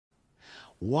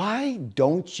why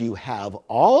don't you have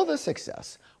all the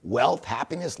success, wealth,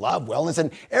 happiness, love, wellness, and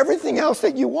everything else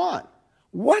that you want?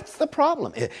 What's the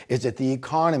problem? Is it the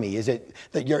economy? Is it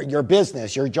your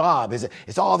business, your job? Is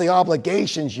it all the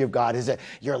obligations you've got? Is it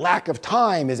your lack of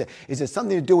time? Is it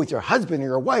something to do with your husband or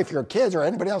your wife, your kids, or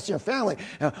anybody else in your family?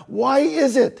 Why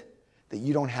is it that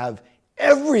you don't have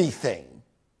everything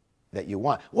that you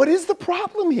want? What is the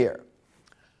problem here?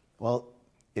 Well,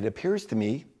 it appears to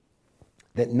me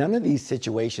that none of these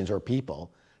situations or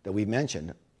people that we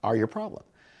mentioned are your problem.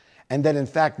 And that in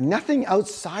fact, nothing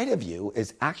outside of you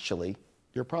is actually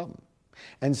your problem.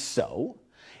 And so,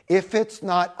 if it's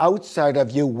not outside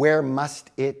of you, where must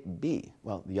it be?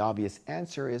 Well, the obvious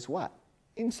answer is what?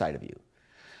 Inside of you.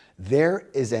 There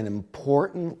is an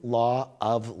important law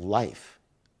of life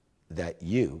that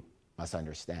you must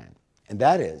understand. And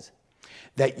that is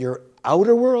that your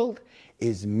outer world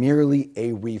is merely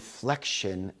a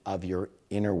reflection of your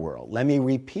inner world. Let me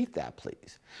repeat that,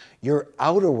 please. Your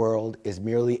outer world is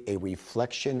merely a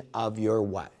reflection of your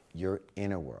what? Your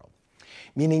inner world.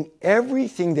 Meaning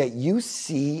everything that you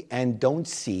see and don't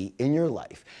see in your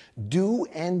life, do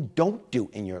and don't do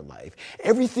in your life,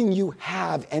 everything you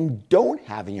have and don't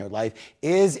have in your life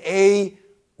is a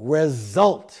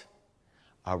result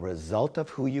of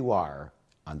who you are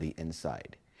on the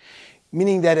inside.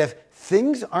 Meaning that if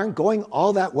things aren't going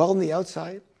all that well on the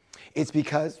outside, it's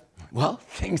because, well,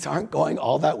 things aren't going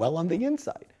all that well on the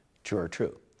inside. True or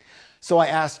true? So I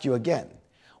ask you again,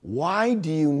 why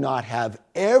do you not have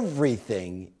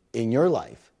everything in your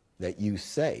life that you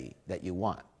say that you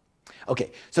want?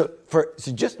 Okay, so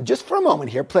just for a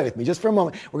moment here, play with me, just for a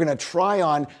moment, we're going to try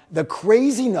on the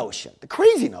crazy notion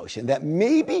that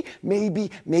maybe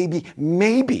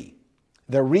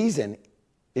the reason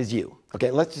is you.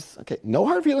 Okay, no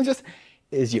hard feelings, just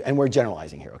is you. And we're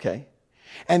generalizing here, okay?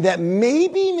 And that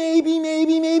maybe,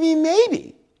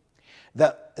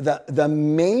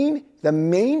 the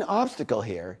main obstacle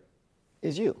here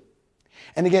is you.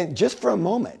 And again, just for a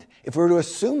moment, if we were to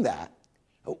assume that,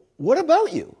 what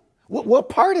about you? What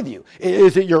part of you?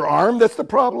 Is it your arm that's the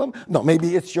problem? No,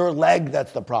 maybe it's your leg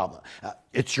that's the problem.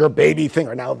 It's your baby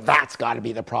finger. Now that's got to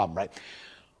be the problem, right?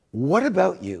 What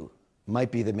about you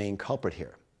might be the main culprit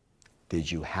here?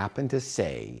 Did you happen to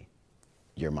say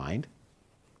your mind?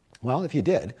 Well, if you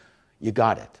did, you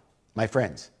got it. My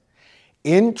friends,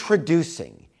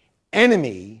 introducing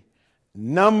enemy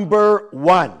number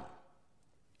one,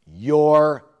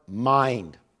 your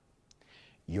mind.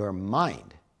 Your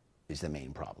mind is the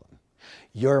main problem.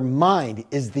 Your mind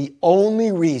is the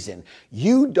only reason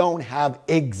you don't have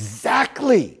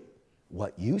exactly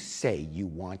what you say you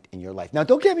want in your life. Now,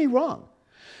 don't get me wrong.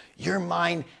 Your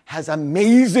mind has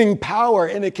amazing power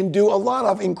and it can do a lot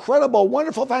of incredible,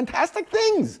 wonderful, fantastic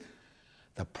things.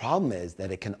 The problem is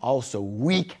that it can also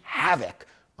wreak havoc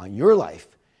on your life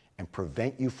and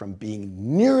prevent you from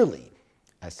being nearly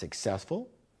as successful,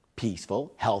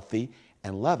 peaceful, healthy,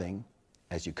 and loving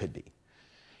as you could be.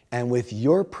 And with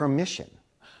your permission,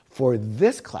 for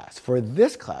this class,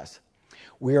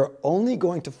 we are only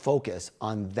going to focus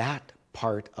on that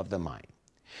part of the mind.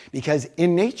 Because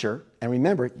in nature, and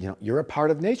remember, you're a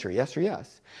part of nature, yes or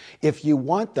yes. If you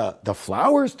want the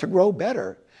flowers to grow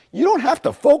better, you don't have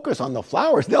to focus on the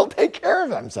flowers. They'll take care of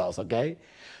themselves, okay?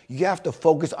 You have to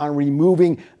focus on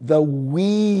removing the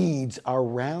weeds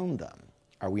around them.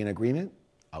 Are we in agreement?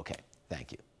 Okay,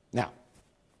 thank you. Now,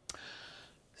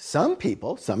 some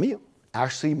people, some of you,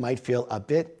 actually might feel a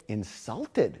bit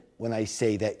insulted when I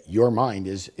say that your mind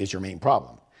is your main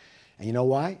problem. And you know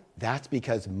why? That's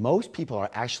because most people are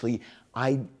actually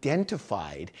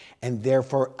identified and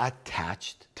therefore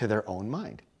attached to their own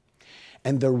mind.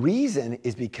 And the reason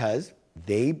is because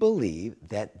they believe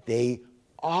that they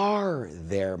are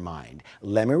their mind.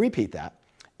 Let me repeat that.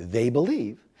 They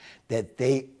believe that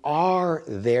they are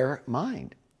their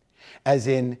mind. As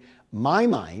in, my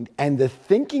mind and the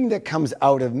thinking that comes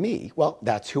out of me, well,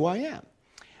 that's who I am.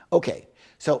 Okay,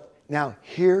 so now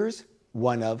here's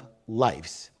one of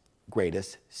life's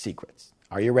greatest secrets.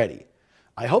 Are you ready?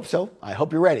 I hope so. I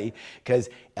hope you're ready, because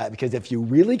if you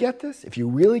really get this, if you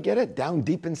really get it down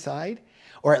deep inside,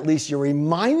 or at least you're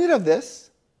reminded of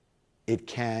this, it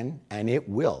can and it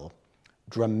will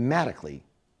dramatically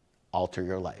alter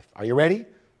your life. Are you ready?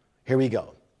 Here we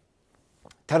go.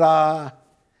 Ta-da!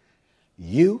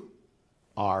 You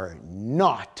are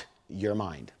not your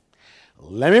mind.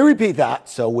 Let me repeat that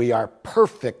so we are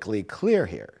perfectly clear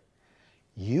here.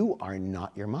 You are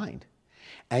not your mind.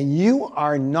 And you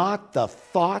are not the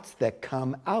thoughts that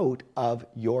come out of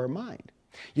your mind.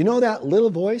 You know that little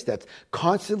voice that's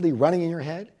constantly running in your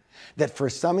head? That for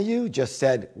some of you just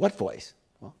said, what voice?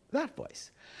 Well, that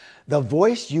voice. The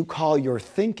voice you call your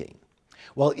thinking,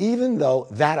 well, even though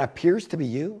that appears to be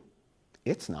you,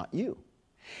 it's not you.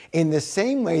 In the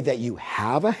same way that you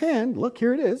have a hand, look,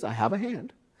 here it is, I have a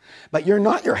hand, but you're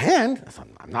not your hand.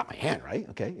 I'm not my hand, right?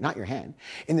 Okay, not your hand.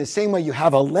 In the same way you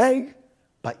have a leg,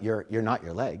 but you're not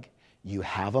your leg. You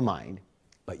have a mind,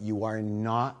 but you are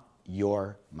not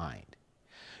your mind.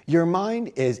 Your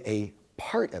mind is a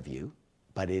part of you,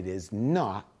 but it is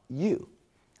not you.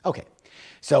 Okay,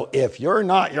 so if you're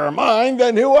not your mind,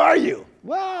 then who are you?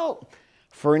 Well,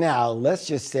 for now, let's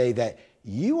just say that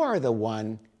you are the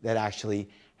one that actually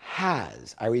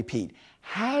has, I repeat,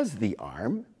 has the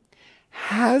arm,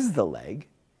 has the leg,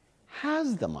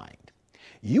 has the mind.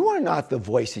 You are not the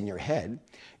voice in your head.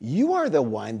 You are the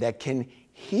one that can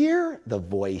hear the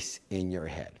voice in your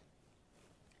head.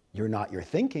 You're not your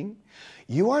thinking.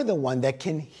 You are the one that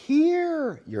can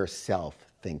hear yourself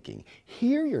thinking,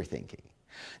 hear your thinking.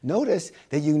 Notice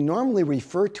that you normally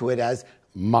refer to it as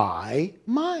my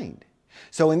mind.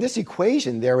 So in this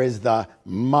equation, there is the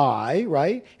my,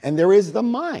 right? And there is the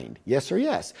mind, yes or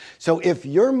yes. So if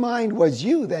your mind was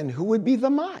you, then who would be the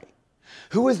my?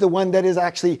 Who is the one that is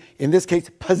actually, in this case,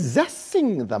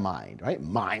 possessing the mind, right?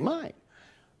 My mind.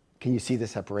 Can you see the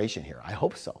separation here? I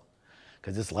hope so,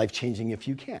 because it's life-changing if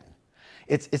you can.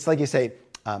 It's like you say,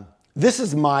 this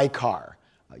is my car.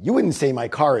 You wouldn't say my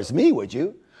car is me, would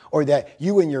you? Or that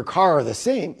you and your car are the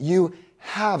same. You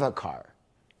have a car.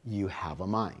 You have a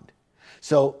mind.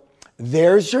 So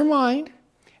there's your mind,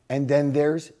 and then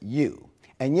there's you.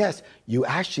 And yes, you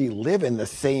actually live in the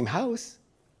same house,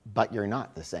 but you're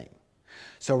not the same.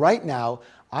 So right now,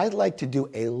 I'd like to do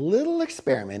a little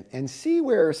experiment and see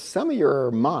where some of your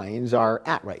minds are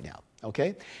at right now,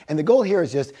 okay? And the goal here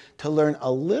is just to learn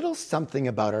a little something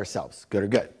about ourselves, good or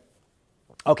good.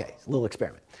 Okay, a little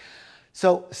experiment.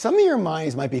 So some of your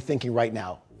minds might be thinking right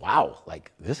now, wow,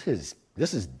 like this is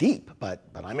deep, but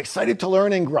I'm excited to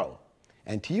learn and grow.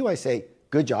 And to you, I say,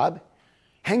 good job.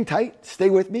 Hang tight,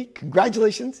 stay with me,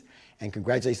 congratulations, and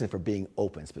congratulations for being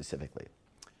open specifically.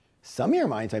 Some of your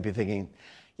minds might be thinking,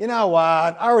 you know what,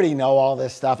 I already know all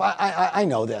this stuff, I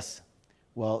know this.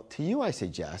 Well, to you, I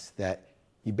suggest that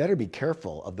you better be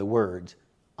careful of the words,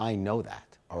 I know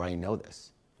that, or I know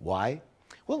this. Why?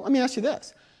 Well, let me ask you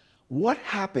this. What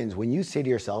happens when you say to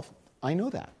yourself, I know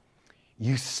that?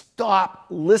 You stop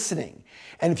listening.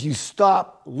 And if you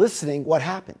stop listening, what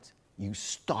happens? You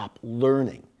stop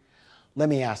learning. Let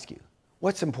me ask you,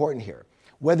 what's important here?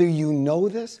 Whether you know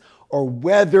this or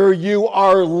whether you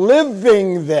are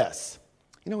living this.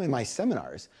 You know, in my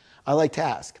seminars, I like to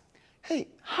ask, hey,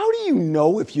 how do you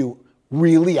know if you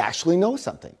really actually know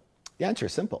something? The answer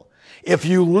is simple. If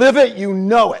you live it, you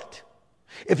know it.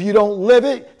 If you don't live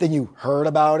it, then you heard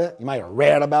about it. You might have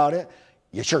read about it.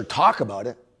 You sure talk about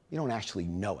it. You don't actually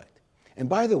know it. And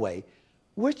by the way,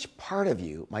 which part of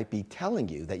you might be telling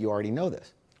you that you already know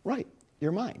this? Right,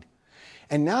 your mind.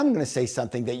 And now I'm going to say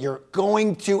something that you're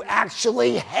going to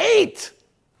actually hate.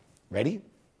 Ready?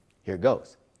 Here it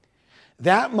goes.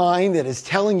 That mind that is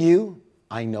telling you,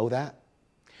 I know that,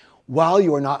 while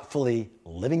you are not fully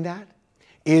living that,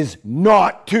 is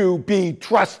not to be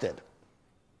trusted.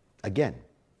 Again,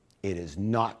 it is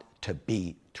not to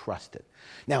be trusted.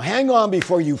 Now hang on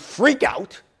before you freak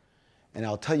out, and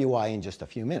I'll tell you why in just a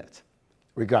few minutes.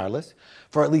 Regardless,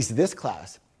 for at least this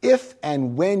class, if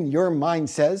and when your mind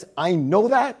says, I know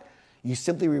that, you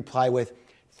simply reply with,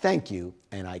 thank you,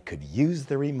 and I could use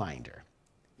the reminder.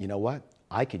 You know what?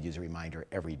 I could use a reminder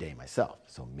every day myself,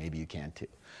 so maybe you can too.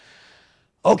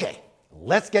 Okay,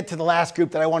 let's get to the last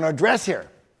group that I want to address here.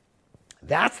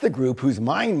 That's the group whose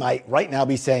mind might right now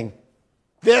be saying,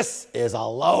 this is a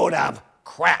load of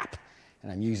crap.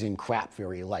 And I'm using crap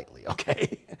very lightly,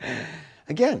 okay?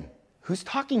 Again, who's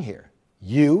talking here?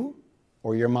 You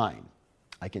or your mind?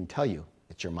 I can tell you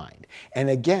it's your mind. And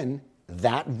again,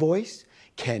 that voice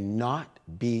cannot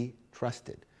be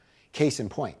trusted. Case in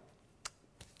point,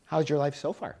 how's your life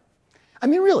so far? I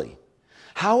mean, really,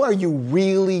 how are you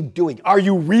really doing? Are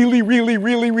you really, really,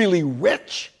 really, really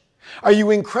rich? Are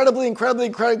you incredibly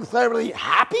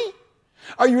happy?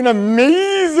 Are you in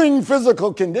amazing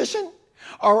physical condition?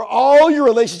 Are all your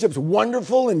relationships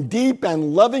wonderful and deep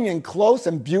and loving and close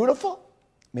and beautiful?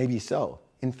 Maybe so.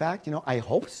 In fact, I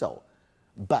hope so.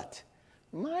 But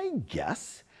my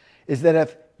guess is that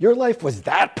if your life was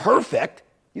that perfect,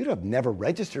 you'd have never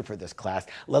registered for this class,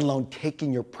 let alone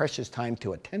taking your precious time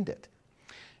to attend it.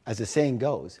 As the saying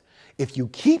goes, if you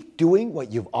keep doing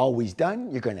what you've always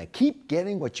done, you're going to keep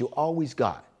getting what you always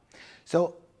got.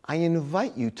 So I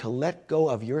invite you to let go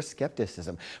of your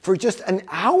skepticism for just an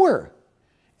hour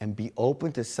and be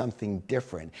open to something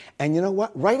different. And you know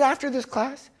what? Right after this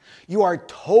class, you are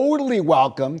totally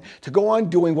welcome to go on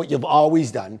doing what you've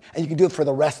always done, and you can do it for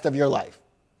the rest of your life.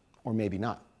 Or maybe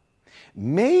not.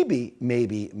 Maybe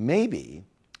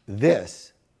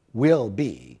this will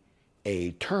be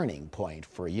a turning point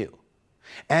for you.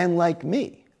 And like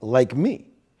me,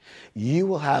 you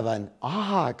will have an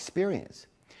aha experience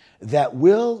that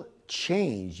will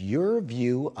change your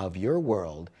view of your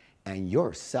world and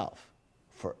yourself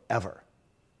forever.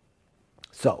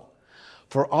 So,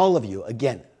 for all of you,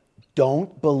 again,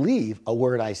 don't believe a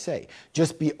word I say.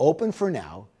 Just be open for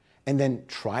now and then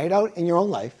try it out in your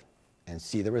own life and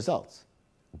see the results,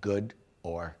 good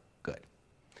or good.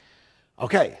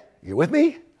 Okay, you with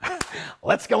me?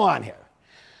 Let's go on here.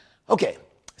 Okay,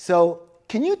 so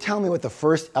can you tell me what the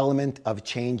first element of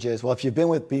change is? Well, if you've been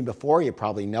with me before, you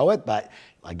probably know it, but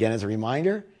again, as a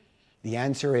reminder, the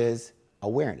answer is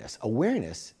awareness.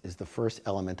 Awareness is the first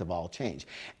element of all change.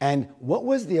 And what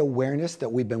was the awareness that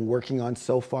we've been working on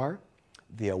so far?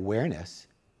 The awareness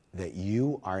that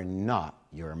you are not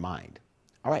your mind.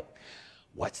 All right,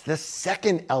 what's the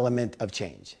second element of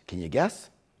change? Can you guess?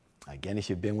 Again, if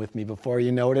you've been with me before,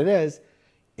 you know what it is.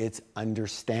 It's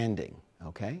understanding,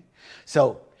 okay?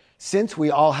 So, since we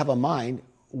all have a mind,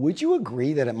 would you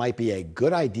agree that it might be a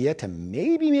good idea to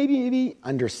maybe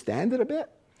understand it a bit?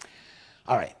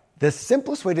 All right, the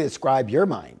simplest way to describe your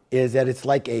mind is that it's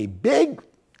like a big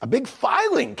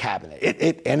filing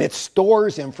cabinet, and it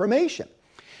stores information.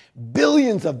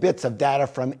 Billions of bits of data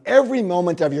from every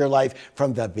moment of your life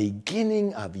from the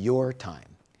beginning of your time.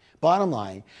 Bottom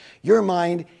line, your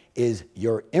mind is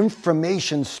your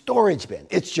information storage bin.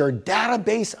 It's your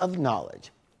database of knowledge.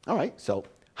 All right, so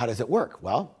how does it work?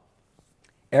 Well,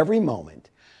 every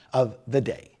moment of the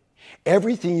day,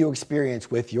 everything you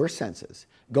experience with your senses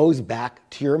goes back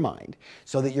to your mind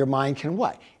so that your mind can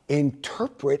what?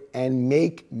 Interpret and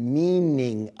make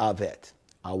meaning of it.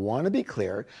 I want to be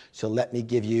clear, so let me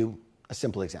give you a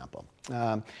simple example.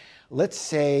 Let's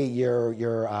say you're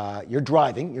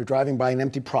driving by an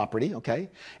empty property, okay,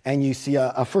 and you see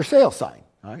a for sale sign.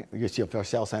 All right, you see a for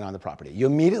sale sign on the property. You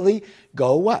immediately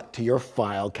go what? To your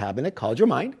file cabinet called your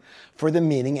mind for the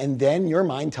meaning, and then your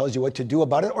mind tells you what to do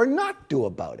about it or not do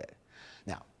about it.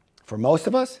 Now, for most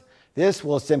of us, this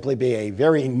will simply be a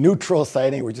very neutral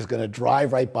sighting. We're just going to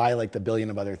drive right by like the billion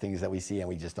of other things that we see and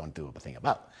we just don't do a thing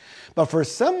about. But for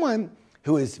someone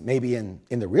who is maybe in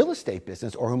the real estate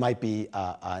business or who might be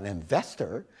an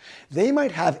investor, they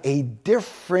might have a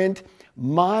different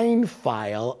mind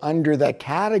file under the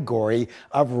category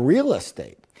of real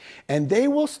estate. And they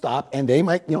will stop and they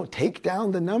might take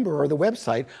down the number or the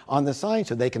website on the sign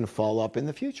so they can follow up in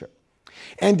the future.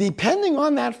 And depending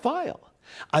on that file,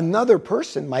 another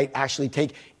person might actually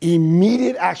take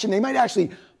immediate action. They might actually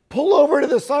pull over to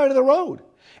the side of the road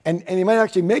and they might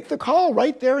actually make the call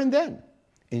right there and then.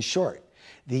 In short,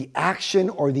 the action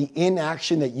or the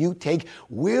inaction that you take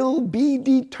will be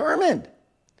determined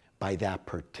by that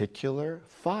particular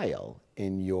file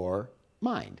in your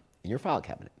mind, in your file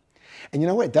cabinet. And you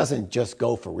know what? It doesn't just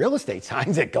go for real estate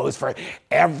signs. It goes for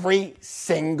every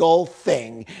single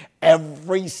thing,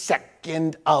 every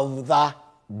second of the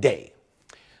day.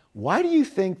 Why do you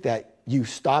think that you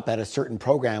stop at a certain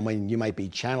program when you might be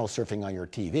channel surfing on your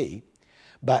TV?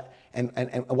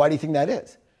 And why do you think that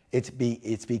is?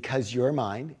 It's because your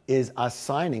mind is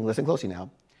assigning, listen closely now,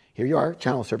 here you are,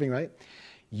 channel surfing, right?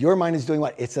 Your mind is doing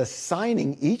what? It's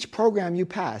assigning each program you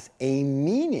pass a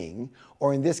meaning,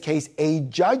 or in this case, a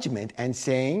judgment, and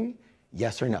saying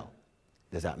yes or no.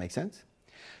 Does that make sense?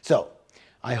 So,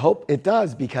 I hope it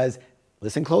does, because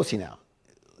listen closely now.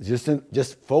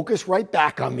 Just focus right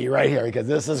back on me right here, because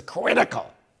this is critical.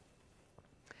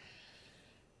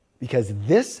 Because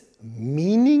this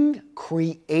meaning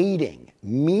creating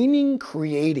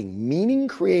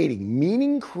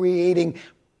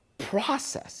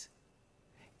process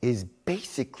is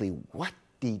basically what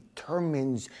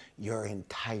determines your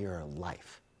entire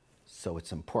life. So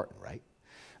it's important, right?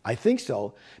 I think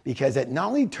so, because it not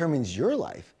only determines your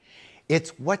life,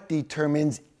 it's what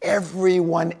determines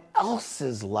everyone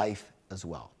else's life as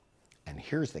well. And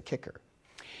here's the kicker.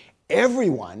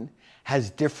 Everyone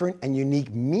has different and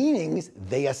unique meanings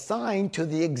they assign to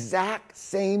the exact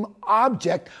same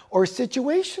object or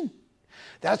situation.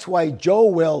 That's why Joe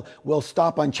will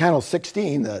stop on channel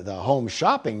 16, the home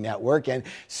shopping network, and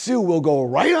Sue will go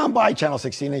right on by channel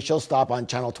 16 and she'll stop on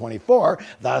channel 24,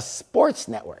 the sports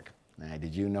network. Now,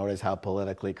 did you notice how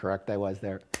politically correct I was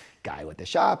there? Guy with the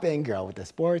shopping, girl with the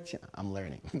sports, I'm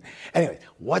learning. Anyway,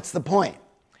 what's the point?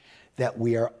 That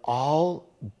we are all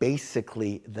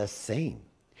basically the same.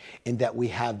 in that we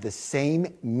have the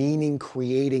same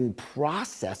meaning-creating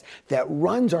process that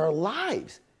runs our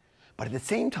lives. But at the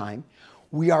same time,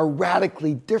 we are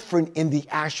radically different in the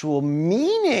actual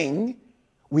meaning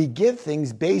we give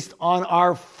things based on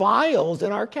our files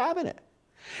in our cabinet.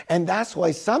 And that's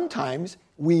why sometimes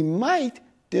we might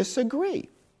disagree.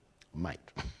 Might.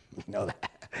 You know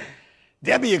that.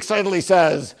 Debbie excitedly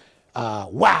says,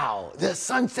 wow, the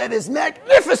sunset is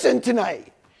magnificent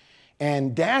tonight.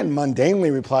 And Dan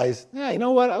mundanely replies, yeah, you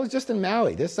know what? I was just in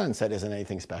Maui. This sunset isn't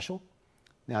anything special.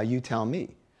 Now you tell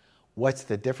me, what's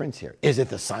the difference here? Is it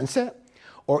the sunset?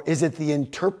 Or is it the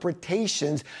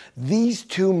interpretations these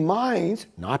two minds,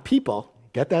 not people,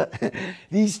 get that?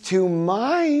 These two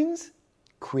minds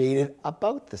created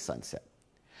about the sunset.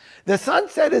 The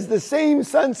sunset is the same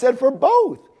sunset for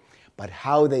both, but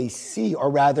how they see, or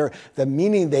rather the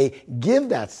meaning they give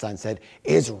that sunset,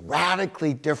 is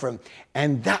radically different.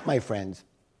 And that, my friends,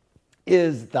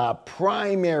 is the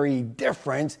primary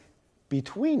difference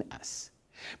between us,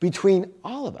 between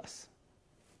all of us.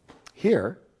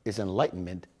 Here is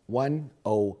Enlightenment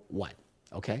 101,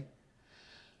 okay?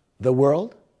 The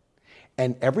world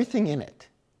and everything in it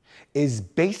is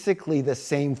basically the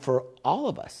same for all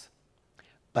of us,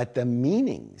 but the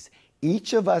meanings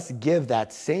each of us give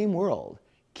that same world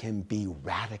can be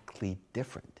radically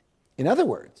different. In other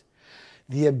words,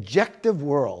 the objective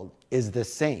world is the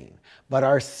same, but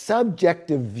our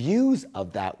subjective views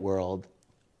of that world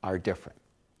are different.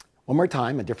 One more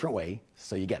time, a different way,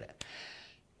 so you get it.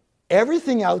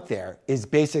 Everything out there is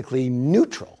basically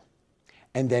neutral.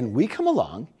 And then we come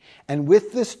along, and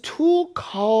with this tool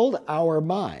called our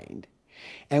mind,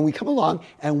 and we come along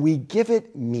and we give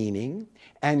it meaning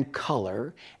and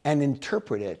color and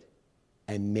interpret it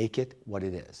and make it what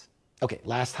it is. Okay,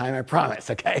 last time, I promise,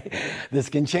 okay? This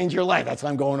can change your life. That's why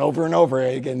I'm going over and over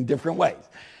again in different ways.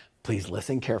 Please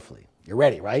listen carefully. You're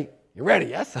ready, right? You're ready,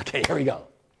 yes? Okay, here we go.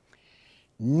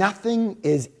 Nothing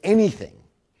is anything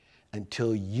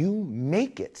until you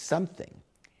make it something,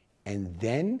 and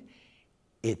then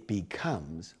it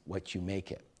becomes what you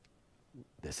make it.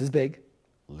 This is big.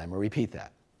 Let me repeat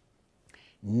that.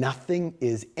 Nothing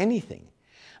is anything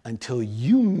until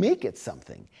you make it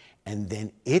something, and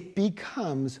then it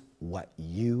becomes what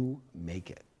you make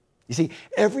it. You see,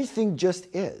 everything just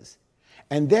is,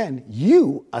 and then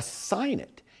you assign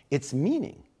it its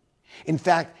meaning. In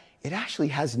fact, it actually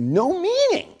has no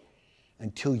meaning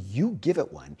until you give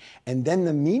it one, and then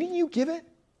the meaning you give it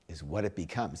is what it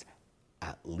becomes,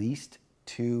 at least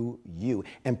to you.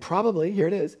 And probably, here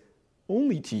it is,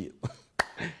 only to you.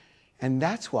 And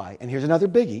that's why, and here's another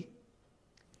biggie,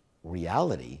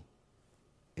 reality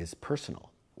is personal.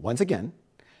 Once again,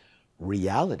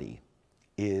 reality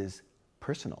is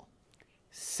personal.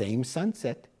 Same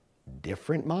sunset,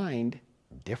 different mind,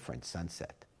 different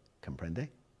sunset. Comprende?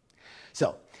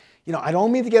 So, you know, I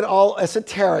don't mean to get all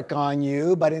esoteric on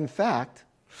you, but in fact,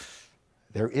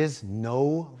 there is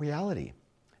no reality.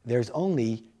 There's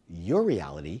only your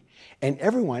reality, and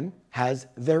everyone has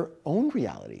their own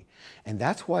reality. And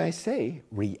that's why I say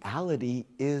reality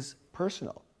is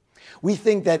personal. We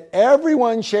think that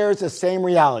everyone shares the same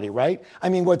reality, right? I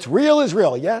mean, what's real is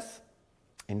real, yes?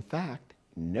 In fact,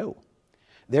 no.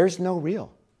 There's no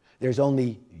real. There's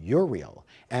only your real,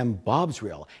 and Bob's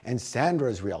real, and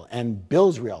Sandra's real, and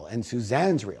Bill's real, and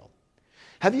Suzanne's real.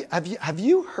 Have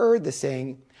you heard the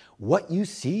saying, what you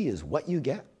see is what you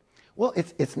get? Well,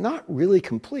 it's not really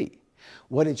complete.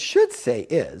 What it should say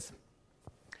is,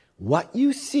 what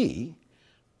you see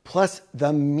plus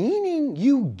the meaning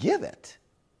you give it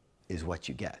is what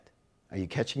you get. Are you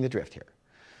catching the drift here?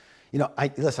 You know,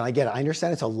 listen, I get it. I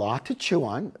understand it's a lot to chew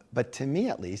on, but to me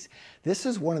at least, this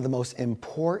is one of the most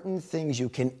important things you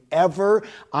can ever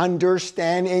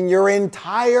understand in your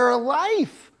entire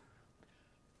life.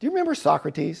 Do you remember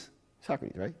Socrates?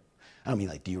 Socrates, right? I don't mean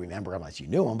like, do you remember unless you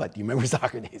knew him, but do you remember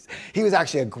Socrates? He was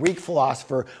actually a Greek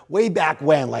philosopher way back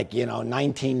when, like,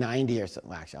 1990 or something.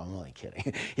 Well, actually, I'm only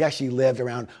kidding. He actually lived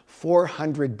around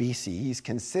 400 BC. He's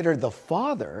considered the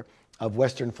father of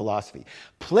Western philosophy.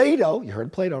 Plato, you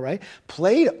heard Plato, right?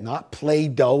 Plato, not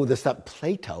Play-Doh,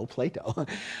 Plato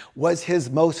was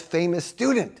his most famous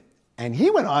student. And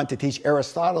he went on to teach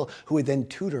Aristotle, who would then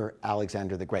tutor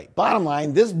Alexander the Great. Bottom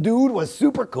line, this dude was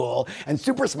super cool and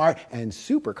super smart and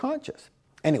super conscious.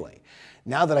 Anyway,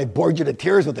 now that I bored you to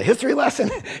tears with the history lesson,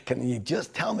 can you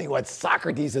just tell me what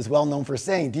Socrates is well known for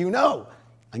saying? Do you know?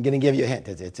 I'm going to give you a hint.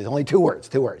 It's only two words.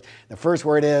 The first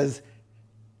word is,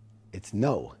 it's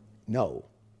no.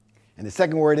 And the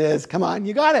second word is, come on,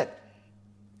 you got it.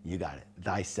 You got it,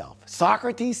 thyself.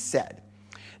 Socrates said,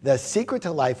 the secret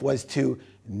to life was to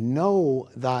know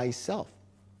thyself.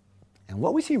 And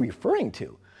what was he referring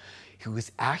to? he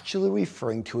was actually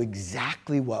referring to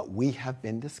exactly what we have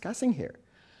been discussing here.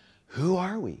 Who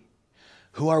are we?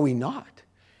 Who are we not?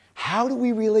 How do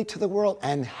we relate to the world?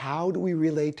 And how do we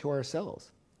relate to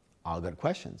ourselves? All good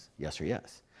questions, yes or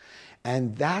yes.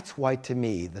 And that's why, to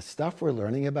me, the stuff we're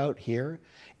learning about here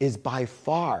is by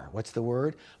far, what's the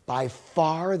word? By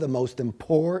far the most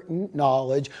important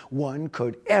knowledge one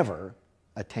could ever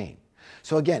attain.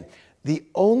 So again, the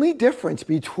only difference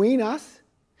between us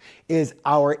is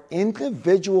our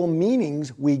individual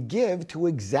meanings we give to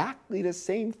exactly the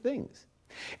same things.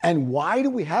 And why do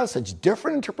we have such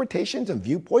different interpretations and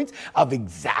viewpoints of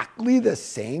exactly the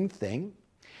same thing?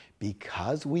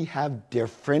 Because we have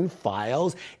different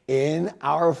files in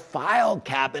our file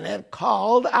cabinet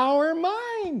called our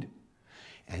mind.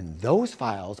 And those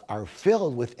files are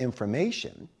filled with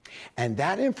information, and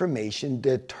that information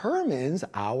determines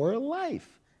our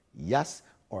life. Yes,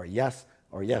 or yes,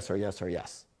 or yes, or yes, or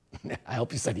yes. I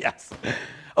hope you said yes.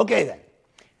 Okay then,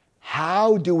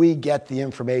 how do we get the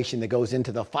information that goes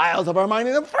into the files of our mind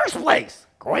in the first place?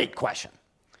 Great question.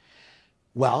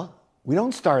 Well, we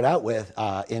don't start out with,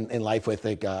 in life with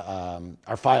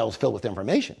our files filled with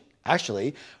information.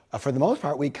 Actually, for the most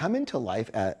part, we come into life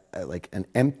at like an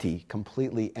empty,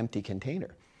 completely empty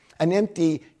container, an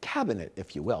empty cabinet,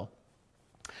 if you will.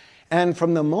 And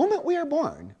from the moment we are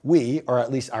born, we, or at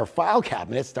least our file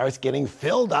cabinet, starts getting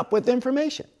filled up with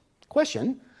information.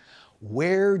 Question,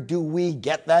 where do we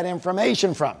get that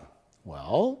information from?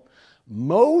 Well,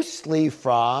 mostly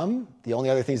from the only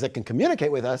other things that can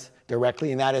communicate with us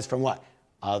directly, and that is from what?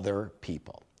 Other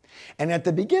people. And at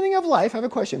the beginning of life, I have a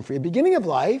question for you. Beginning of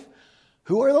life,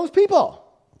 who are those people?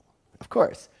 Of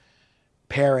course,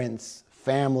 parents,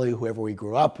 family, whoever we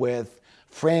grew up with,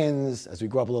 friends. As we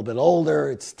grow up a little bit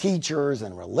older, it's teachers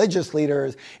and religious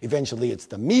leaders. Eventually, it's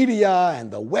the media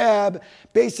and the web.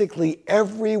 Basically,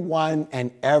 everyone and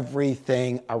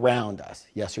everything around us.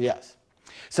 Yes or yes?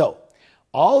 So,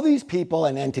 all these people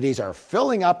and entities are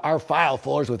filling up our file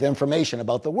folders with information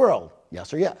about the world.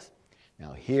 Yes or yes?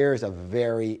 Now, here's a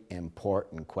very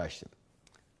important question.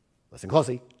 Listen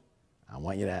closely. I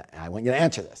want you to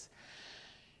answer this.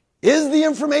 Is the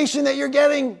information that you're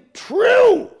getting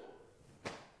true?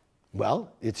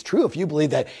 Well, it's true if you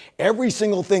believe that every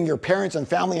single thing your parents and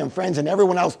family and friends and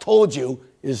everyone else told you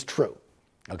is true,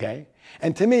 okay?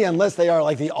 And to me, unless they are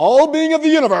like the all-being of the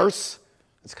universe,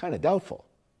 it's kind of doubtful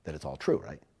that it's all true,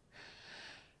 right?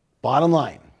 Bottom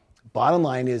line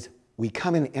is we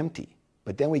come in empty,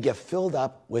 but then we get filled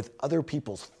up with other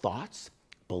people's thoughts,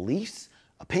 beliefs,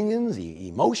 opinions,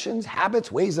 emotions, habits,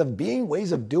 ways of being,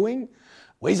 ways of doing,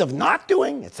 ways of not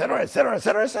doing, etc., etc.,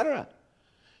 etc., etc.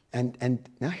 And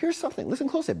now here's something. Listen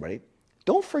close, everybody.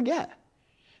 Don't forget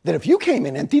that if you came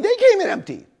in empty, they came in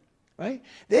empty, right?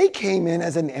 They came in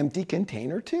as an empty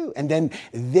container too. And then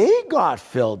they got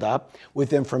filled up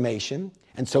with information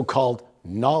and so-called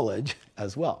knowledge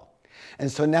as well.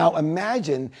 And so now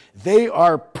imagine they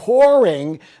are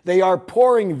pouring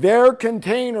their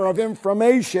container of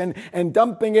information and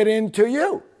dumping it into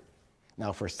you.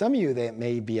 Now, for some of you, that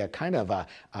may be a kind of a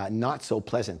not so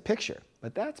pleasant picture,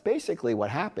 but that's basically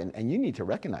what happened, and you need to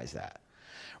recognize that.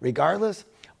 Regardless,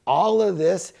 all of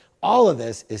this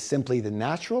is simply the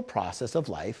natural process of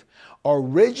life,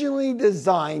 originally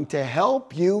designed to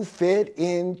help you fit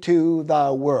into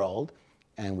the world,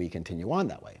 and we continue on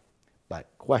that way. But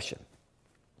question,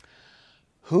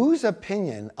 whose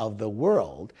opinion of the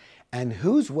world and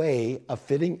whose way of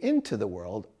fitting into the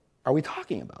world are we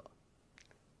talking about?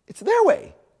 It's their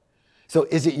way. So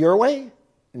is it your way?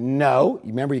 No.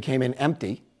 Remember, you came in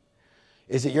empty.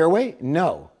 Is it your way?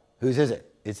 No. Whose is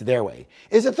it? It's their way.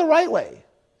 Is it the right way?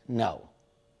 No.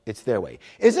 It's their way.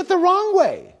 Is it the wrong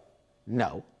way?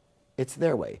 No. It's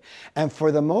their way. And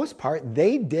for the most part,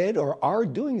 they did or are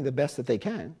doing the best that they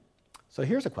can. So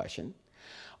here's a question.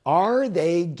 Are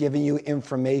they giving you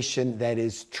information that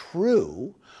is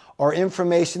true or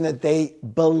information that they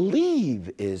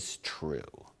believe is true?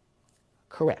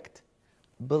 Correct.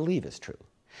 Believe is true.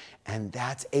 And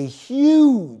that's a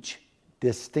huge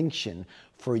distinction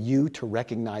for you to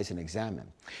recognize and examine.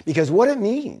 Because what it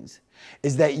means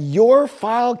is that your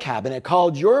file cabinet,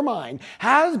 called your mind,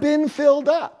 has been filled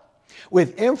up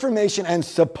with information and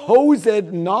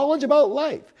supposed knowledge about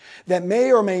life that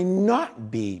may or may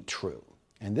not be true.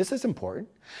 And this is important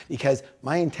because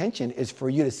my intention is for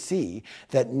you to see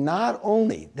that not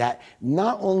only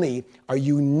are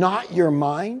you not your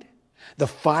mind, the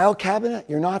file cabinet,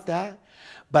 you're not that,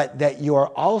 but that you're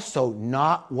also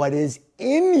not what is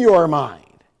in your mind.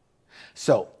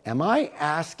 So, am I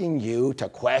asking you to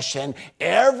question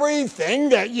everything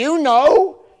that you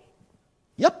know?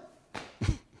 Yep.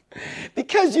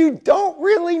 Because you don't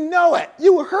really know it.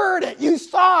 You heard it, you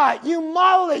saw it, you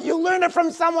modeled it, you learned it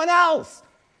from someone else.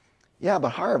 Yeah, but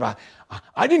Harv,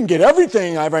 I didn't get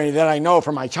everything that I know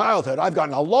from my childhood. I've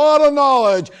gotten a lot of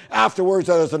knowledge afterwards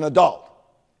as an adult.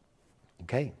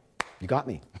 Okay, you got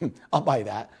me. I'll buy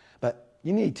that. But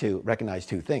you need to recognize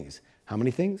two things. How many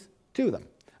things? Two of them.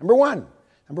 Number one,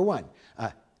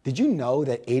 did you know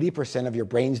that 80% of your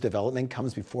brain's development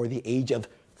comes before the age of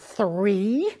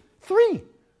 3? 3.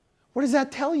 What does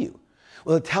that tell you?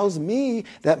 Well, it tells me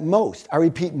that most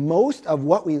of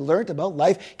what we learned about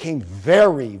life came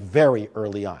very, very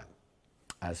early on.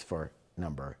 As for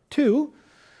number 2,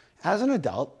 as an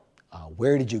adult,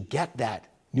 where did you get that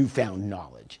newfound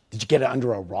knowledge? Did you get it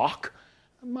under a rock?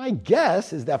 My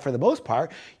guess is that for the most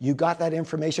part, you got that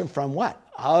information from what?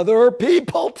 Other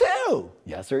people too.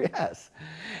 Yes or yes.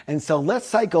 And so let's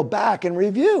cycle back and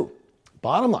review.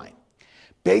 Bottom line,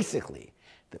 basically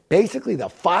the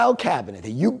file cabinet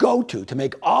that you go to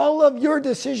make all of your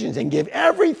decisions and give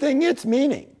everything its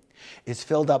meaning is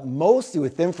filled up mostly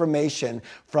with information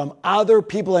from other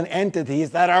people and entities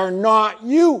that are not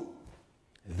you.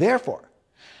 Therefore,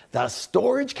 the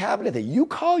storage cabinet that you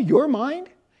call your mind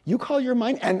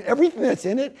and everything that's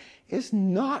in it is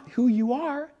not who you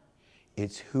are.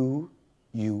 It's who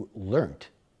you learned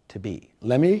to be.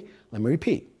 Let me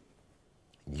repeat.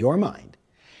 Your mind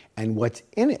and what's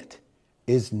in it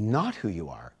is not who you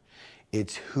are.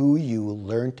 It's who you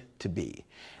learned to be.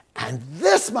 And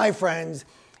this, my friends,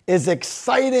 is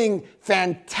exciting,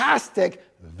 fantastic,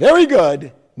 very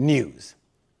good news.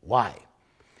 Why?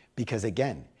 Because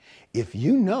again, if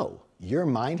you know your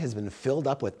mind has been filled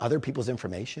up with other people's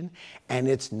information and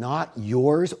it's not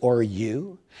yours or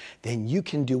you, then you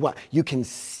can do what? You can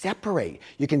separate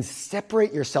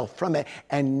yourself from it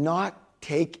and not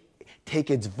take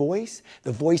its voice,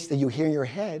 the voice that you hear in your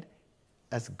head,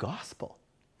 as gospel.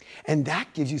 And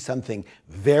that gives you something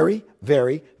very,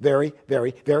 very, very,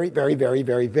 very, very, very, very,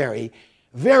 very, very,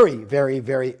 very, very,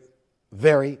 very,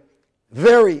 very,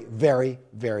 very, very,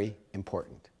 very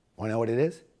important. Want to know what it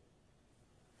is?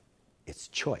 It's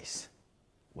choice.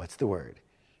 What's the word?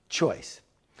 Choice.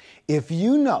 If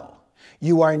you know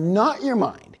you are not your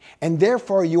mind, and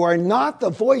therefore you are not the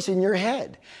voice in your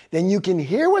head, then you can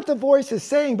hear what the voice is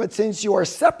saying, but since you are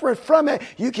separate from it,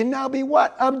 you can now be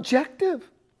what? Objective.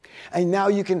 And now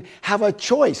you can have a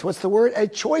choice. What's the word? A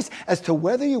choice as to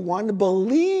whether you want to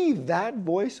believe that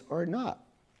voice or not.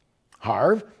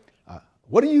 Harv,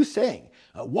 what are you saying?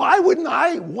 Why would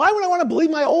I want to believe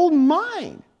my own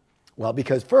mind? Well,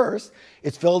 because first,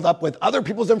 it's filled up with other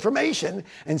people's information,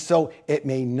 and so it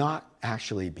may not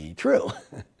actually be true.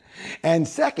 And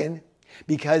second,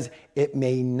 because it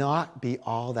may not be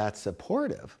all that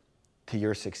supportive to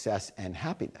your success and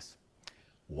happiness.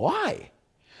 Why?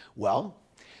 Well,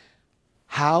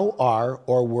 how are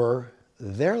or were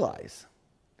their lives?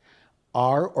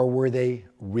 Are or were they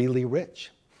really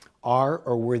rich? Are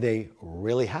or were they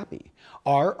really happy?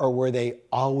 Are or were they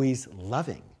always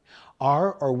loving?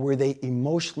 Are or were they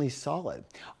emotionally solid?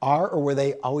 Are or were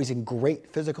they always in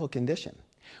great physical condition?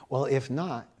 Well, if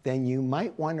not, then you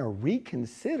might want to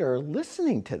reconsider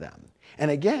listening to them.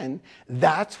 And again,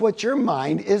 that's what your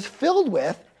mind is filled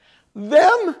with,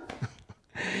 them.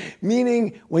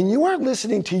 Meaning, when you are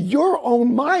listening to your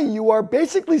own mind, you are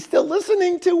basically still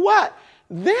listening to what?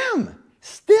 Them.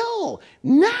 Still.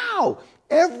 Now.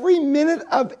 Every minute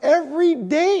of every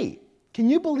day. Can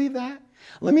you believe that?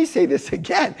 Let me say this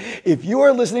again. If you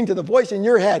are listening to the voice in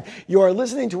your head, you are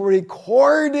listening to a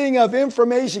recording of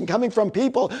information coming from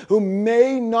people who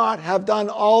may not have done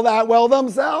all that well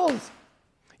themselves.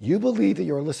 You believe that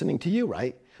you're listening to you,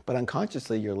 right? But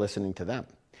unconsciously, you're listening to them.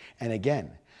 And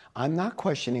again, I'm not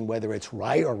questioning whether it's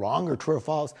right or wrong or true or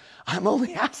false. I'm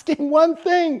only asking one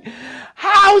thing.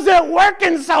 How's it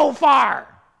working so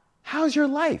far? How's your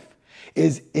life?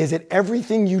 Is it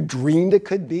everything you dreamed it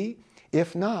could be?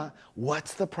 If not,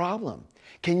 what's the problem?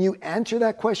 Can you answer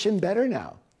that question better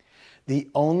now? The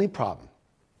only problem,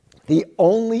 the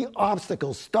only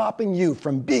obstacle stopping you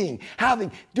from being,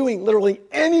 having, doing literally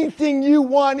anything you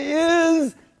want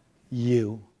is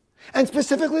you. And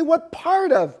specifically, what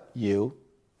part of you?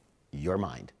 Your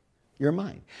mind. Your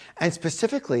mind. And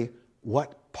specifically,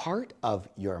 what part of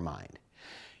your mind?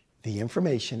 The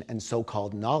information and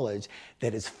so-called knowledge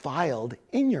that is filed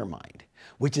in your mind,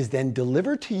 which is then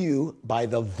delivered to you by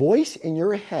the voice in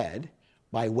your head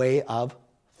by way of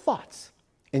thoughts.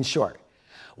 In short,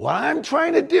 what I'm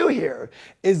trying to do here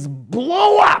is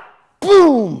blow up,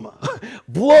 boom,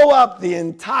 blow up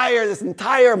this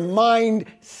entire mind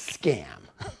scam.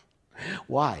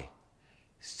 Why?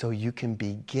 So you can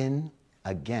begin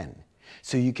again.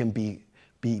 So you can be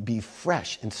be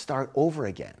fresh and start over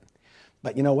again.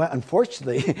 But you know what?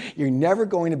 Unfortunately, you're never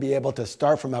going to be able to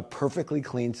start from a perfectly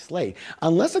clean slate.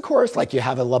 Unless, of course, like you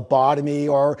have a lobotomy,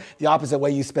 or the opposite way,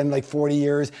 you spend like 40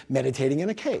 years meditating in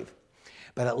a cave.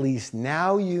 But at least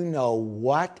now you know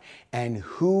what and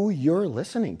who you're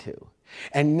listening to.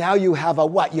 And now you have a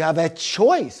what? You have a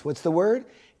choice. What's the word?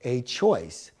 A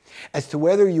choice as to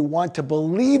whether you want to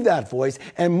believe that voice,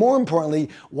 and more importantly,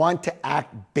 want to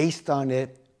act based on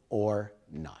it or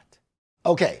not.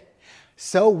 Okay.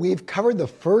 So we've covered the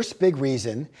first big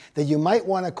reason that you might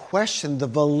want to question the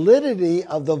validity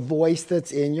of the voice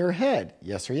that's in your head.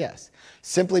 Yes or yes?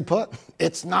 Simply put,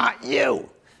 it's not you.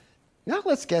 Now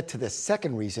let's get to the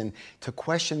second reason to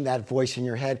question that voice in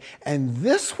your head. And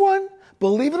this one,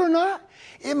 believe it or not,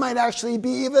 it might actually be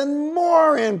even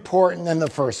more important than the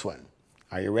first one.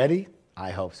 Are you ready? I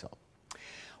hope so.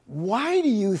 Why do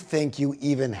you think you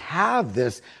even have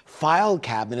this file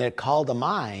cabinet called a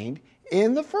mind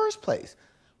in the first place?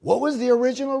 What was the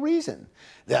original reason?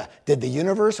 Did the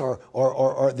universe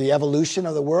or the evolution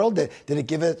of the world, did it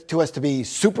give it to us to be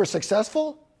super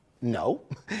successful? No.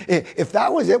 If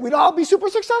that was it, we'd all be super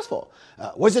successful.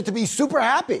 Was it to be super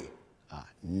happy?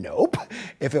 Nope.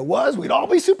 If it was, we'd all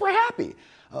be super happy.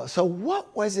 So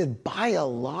what was it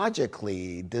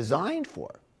biologically designed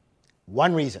for?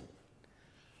 One reason.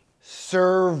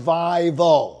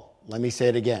 Survival. Let me say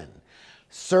it again.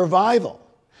 Survival.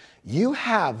 You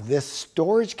have this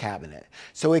storage cabinet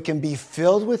so it can be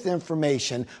filled with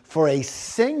information for a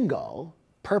single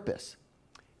purpose: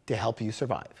 to help you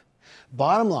survive.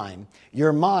 Bottom line,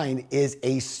 your mind is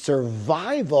a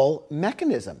survival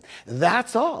mechanism.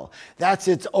 That's all. That's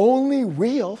its only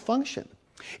real function.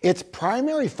 Its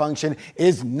primary function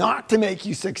is not to make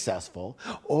you successful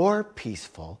or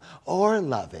peaceful or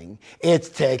loving. It's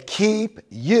to keep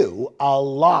you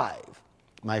alive.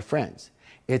 My friends,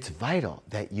 it's vital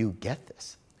that you get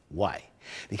this. Why?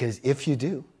 Because if you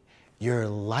do, your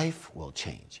life will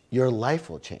change. Your life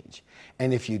will change.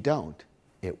 And if you don't,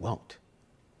 it won't.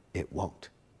 It won't.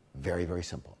 Very, very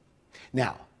simple.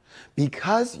 Now,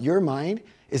 because your mind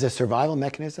is a survival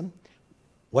mechanism,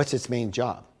 what's its main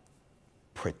job?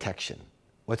 Protection.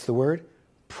 What's the word?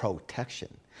 Protection.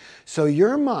 So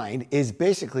your mind is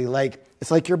basically like,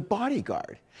 it's like your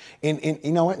bodyguard. You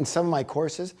know what? In some of my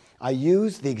courses, I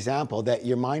use the example that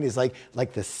your mind is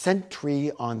like the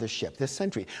sentry on the ship. The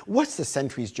sentry. What's the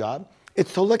sentry's job?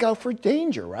 It's to look out for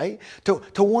danger, right?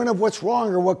 To warn of what's wrong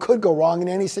or what could go wrong in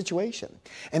any situation.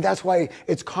 And that's why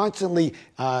it's constantly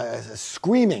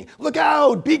screaming, look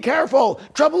out, be careful,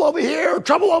 trouble over here,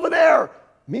 trouble over there.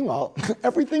 Meanwhile,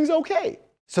 everything's okay.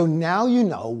 So now you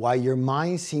know why your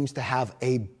mind seems to have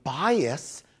a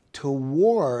bias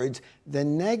towards the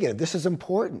negative. This is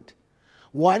important.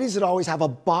 Why does it always have a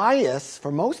bias,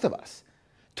 for most of us,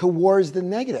 towards the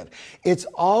negative? It's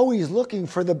always looking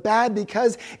for the bad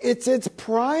because it's its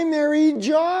primary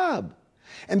job.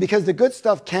 And because the good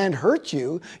stuff can't hurt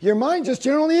you, your mind just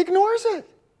generally ignores it.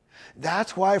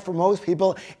 That's why for most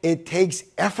people, it takes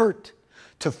effort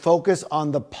to focus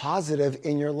on the positive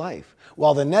in your life,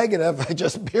 while the negative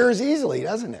just appears easily,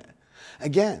 doesn't it?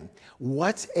 Again,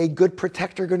 what's a good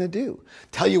protector going to do?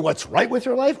 Tell you what's right with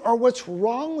your life or what's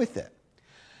wrong with it?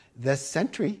 The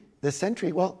sentry,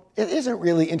 well, it isn't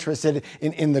really interested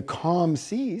in the calm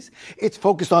seas. It's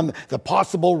focused on the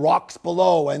possible rocks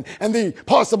below and the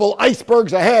possible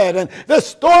icebergs ahead and the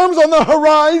storms on the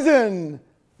horizon.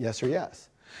 Yes or yes?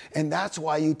 And that's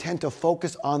why you tend to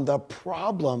focus on the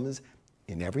problems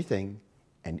in everything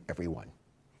and everyone.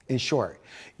 In short,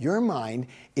 your mind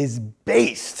is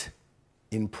based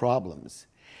in problems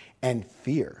and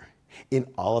fear in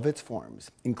all of its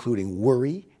forms, including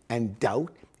worry and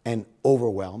doubt and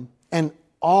overwhelm and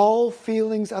all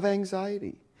feelings of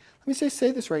anxiety. Let me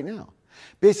say this right now.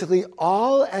 Basically,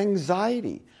 all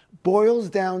anxiety boils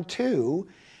down to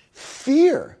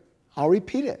fear. I'll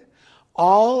repeat it.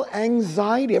 All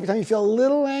anxiety, every time you feel a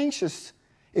little anxious,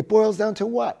 it boils down to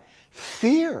what?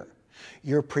 Fear.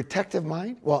 Your protective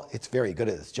mind, well, it's very good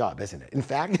at its job, isn't it? In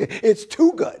fact, it's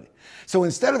too good. So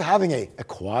instead of having a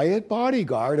quiet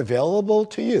bodyguard available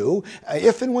to you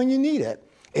if and when you need it,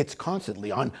 it's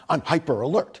constantly on hyper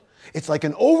alert. It's like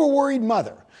an overworried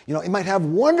mother. You know, it might have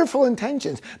wonderful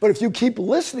intentions, but if you keep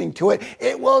listening to it,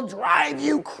 it will drive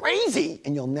you crazy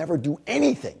and you'll never do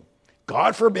anything.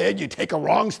 God forbid you take a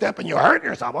wrong step and you hurt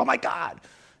yourself. Oh my God.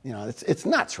 You know, it's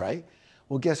nuts, right?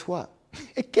 Well, guess what?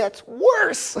 It gets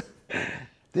worse.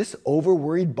 This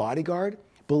overworried bodyguard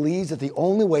believes that the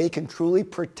only way it can truly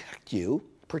protect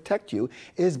you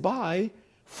is by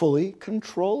fully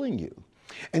controlling you.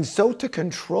 And so to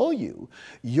control you,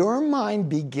 your mind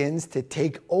begins to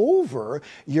take over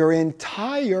your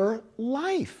entire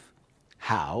life.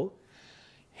 How?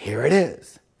 Here it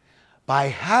is. By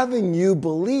having you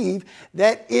believe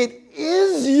that it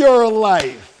is your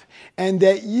life and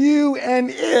that you and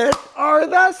it are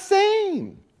the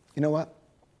same. You know what?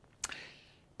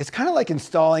 It's kind of like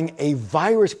installing a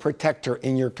virus protector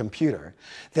in your computer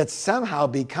that somehow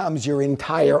becomes your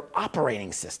entire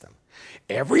operating system.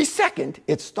 Every second,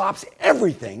 it stops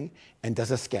everything and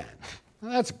does a scan.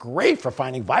 Well, that's great for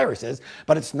finding viruses,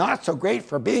 but it's not so great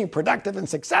for being productive and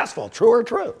successful. True or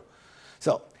true?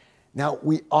 So now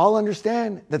we all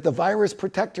understand that the virus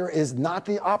protector is not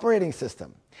the operating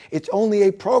system. It's only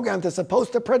a program that's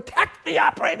supposed to protect the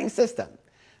operating system.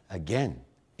 Again,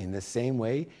 in the same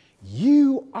way,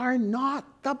 you are not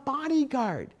the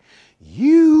bodyguard.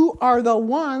 You are the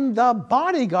one the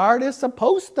bodyguard is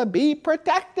supposed to be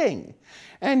protecting.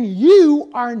 And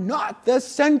you are not the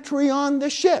sentry on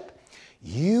the ship.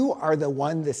 You are the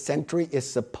one the sentry is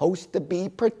supposed to be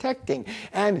protecting.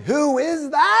 And who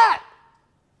is that?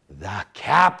 The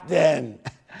captain.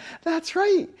 That's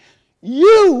right.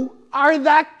 You are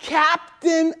the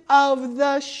captain of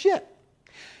the ship.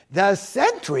 The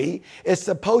sentry is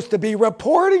supposed to be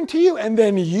reporting to you, and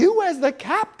then you as the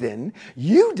captain,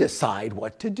 you decide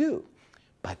what to do.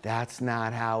 But that's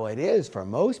not how it is for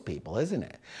most people, isn't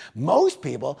it? Most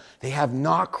people, they have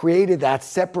not created that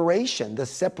separation, the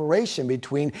separation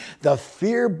between the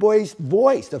fear-based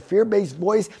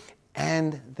voice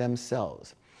and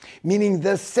themselves. Meaning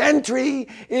the sentry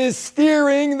is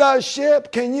steering the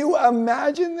ship. Can you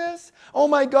imagine this? Oh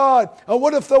my God,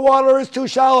 what if the water is too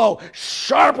shallow?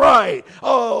 Sharp right.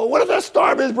 Oh, what if the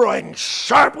storm is brewing?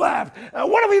 Sharp left.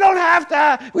 What if we don't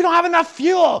have enough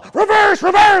fuel? Reverse,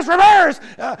 reverse, reverse.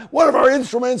 What if our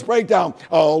instruments break down?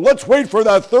 Oh, let's wait for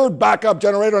that third backup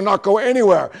generator and not go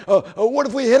anywhere. What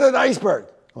if we hit an iceberg?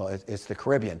 Well, it's the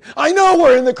Caribbean. I know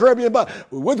we're in the Caribbean, but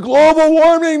with global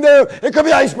warming there, it could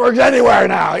be icebergs anywhere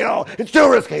now. You know, it's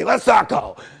too risky. Let's not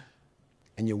go.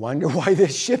 And you wonder why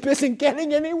this ship isn't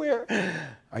getting anywhere.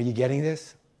 Are you getting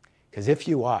this? Because if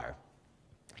you are,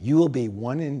 you will be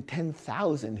 1 in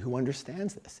 10,000 who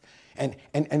understands this, and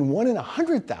 1 in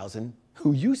 100,000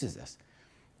 who uses this,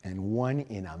 and 1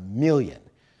 in 1,000,000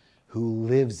 who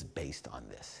lives based on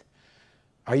this.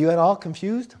 Are you at all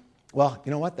confused? Well,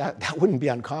 you know what? That wouldn't be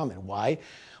uncommon. Why?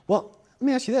 Well, let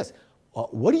me ask you this.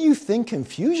 What do you think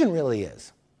confusion really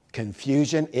is?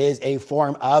 Confusion is a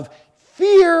form of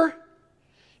fear.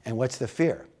 And what's the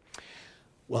fear?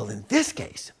 Well, in this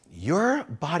case, your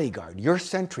bodyguard, your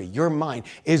sentry, your mind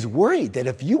is worried that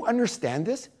if you understand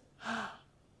this,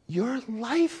 your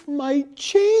life might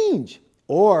change.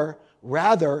 Or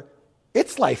rather,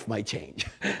 its life might change.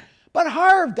 But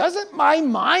Harv, doesn't my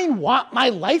mind want my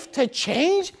life to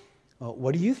change?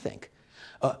 What do you think?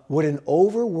 Would an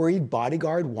over-worried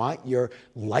bodyguard want your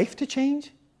life to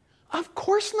change? Of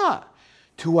course not.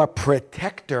 To a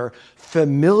protector,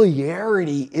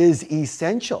 familiarity is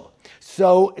essential.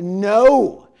 So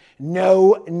no.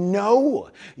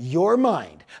 Your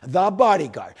mind, the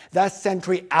bodyguard, the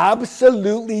sentry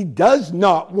absolutely does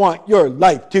not want your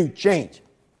life to change.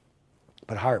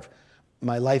 But Harv,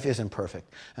 my life isn't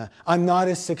perfect. I'm not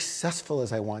as successful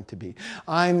as I want to be.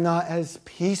 I'm not as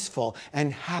peaceful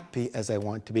and happy as I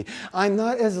want to be. I'm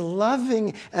not as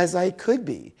loving as I could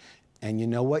be. And you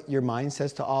know what your mind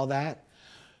says to all that?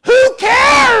 Who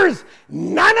cares?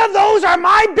 None of those are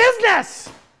my business.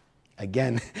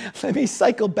 Again, let me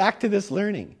cycle back to this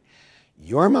learning.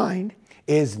 Your mind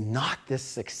is not the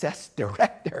success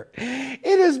director.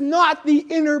 It is not the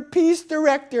inner peace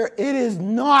director. It is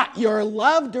not your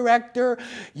love director.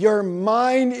 Your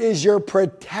mind is your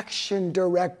protection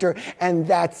director, and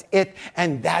that's it,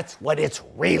 and that's what it's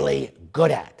really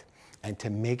good at. And to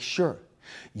make sure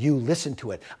you listen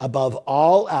to it above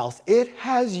all else, it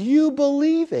has you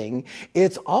believing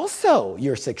it's also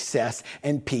your success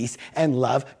and peace and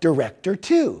love director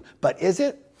too. But is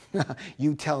it?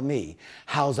 You tell me,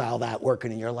 how's all that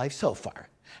working in your life so far?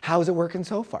 How's it working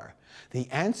so far? The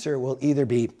answer will either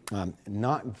be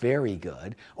not very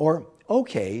good, or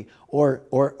okay,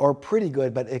 or pretty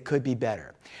good, but it could be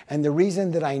better. And the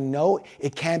reason that I know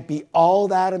it can't be all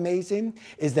that amazing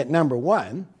is that, number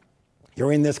one,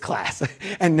 you're in this class.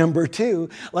 And number two,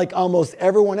 like almost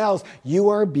everyone else, you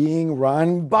are being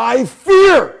run by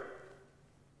fear.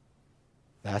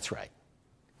 That's right.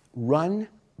 Run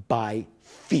by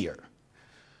fear.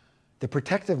 The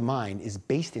protective mind is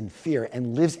based in fear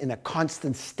and lives in a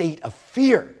constant state of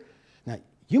fear. Now,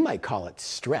 you might call it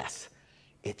stress.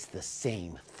 It's the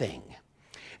same thing.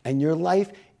 And your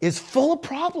life is full of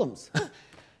problems.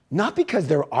 Not because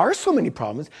there are so many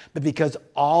problems, but because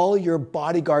all your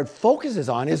bodyguard focuses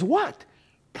on is what?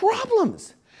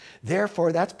 Problems.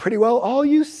 Therefore, that's pretty well all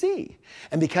you see.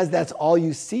 And because that's all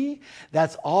you see,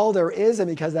 that's all there is, and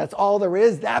because that's all there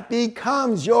is, that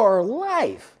becomes your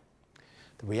life.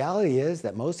 The reality is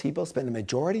that most people spend the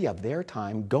majority of their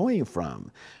time going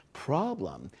from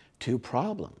problem to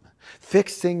problem,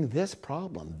 fixing this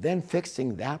problem, then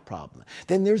fixing that problem.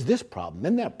 Then there's this problem,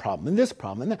 and that problem, and this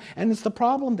problem, and it's the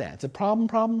problem dance. It's a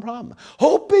problem.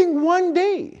 Hoping one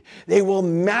day they will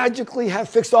magically have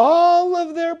fixed all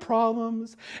of their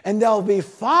problems and they'll be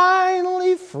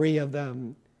finally free of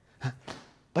them.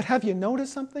 But have you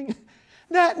noticed something?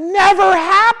 That never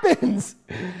happens.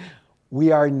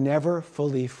 We are never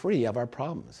fully free of our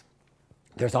problems.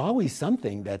 There's always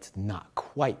something that's not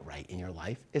quite right in your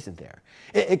life, isn't there?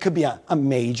 It could be a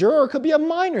major or it could be a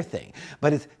minor thing,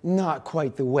 but it's not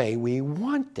quite the way we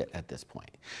want it at this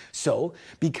point. So,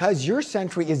 because your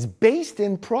century is based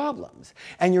in problems,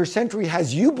 and your century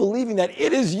has you believing that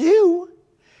it is you,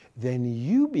 then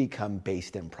you become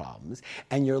based in problems,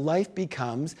 and your life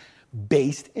becomes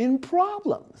based in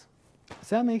problems. Does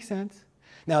that make sense?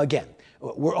 Now again,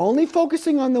 we're only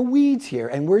focusing on the weeds here,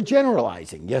 and we're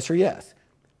generalizing, yes or yes.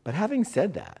 But having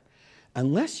said that,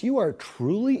 unless you are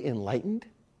truly enlightened,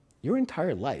 your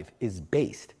entire life is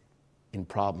based in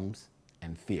problems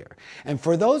and fear. And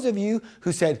for those of you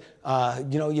who said,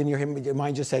 your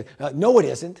mind just said, no, it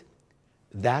isn't,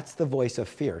 that's the voice of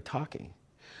fear talking,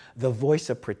 the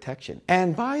voice of protection.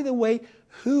 And by the way,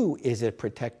 who is it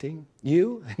protecting?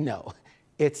 You? No,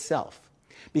 itself.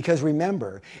 Because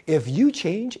remember, if you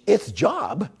change, its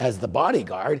job as the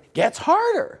bodyguard gets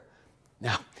harder.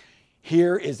 Now,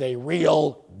 here is a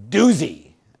real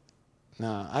doozy.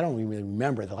 Now, I don't even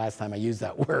remember the last time I used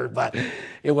that word, but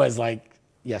it was like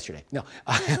yesterday. No,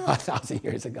 1,000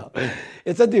 years ago.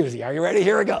 It's a doozy. Are you ready?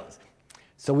 Here it goes.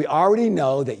 So we already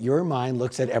know that your mind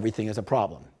looks at everything as a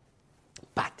problem.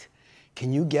 But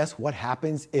can you guess what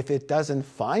happens if it doesn't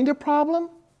find a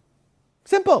problem?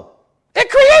 Simple. It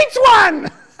creates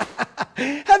one!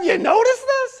 Have you noticed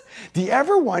this? Do you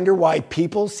ever wonder why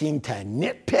people seem to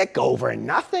nitpick over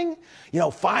nothing? You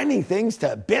know, finding things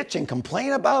to bitch and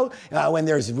complain about when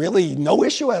there's really no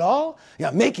issue at all? You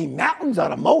know, making mountains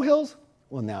out of molehills?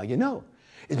 Well, now you know.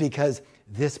 It's because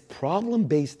this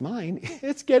problem-based mind,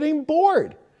 it's getting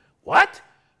bored. What?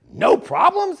 No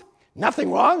problems?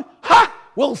 Nothing wrong? Ha!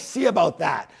 We'll see about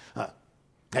that.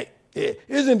 Hey,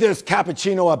 isn't this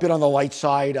cappuccino a bit on the light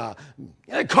side?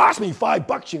 It cost me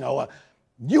 $5, you know.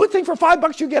 You would think for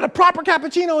 $5 you get a proper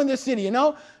cappuccino in this city, you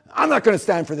know? I'm not going to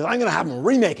stand for this. I'm going to have them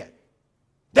remake it.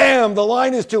 Damn, the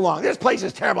line is too long. This place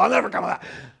is terrible. I'll never come back.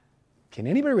 Can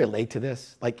anybody relate to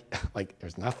this? Like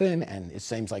there's nothing, and it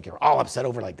seems like you're all upset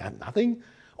over like that, nothing,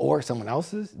 or someone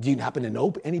else's. Do you happen to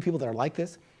know any people that are like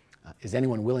this? Is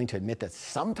anyone willing to admit that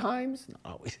sometimes,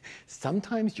 not always,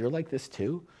 sometimes you're like this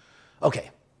too?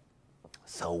 Okay,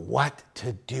 so what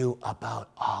to do about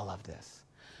all of this?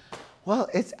 Well,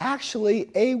 it's actually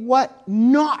a what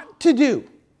not to do.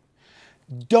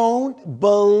 Don't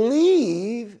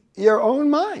believe your own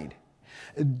mind.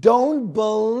 Don't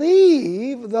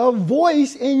believe the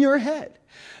voice in your head.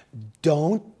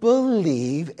 Don't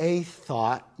believe a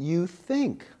thought you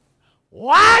think.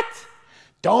 What?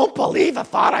 Don't believe a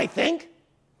thought I think?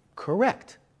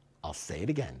 Correct. I'll say it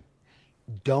again.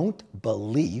 Don't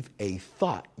believe a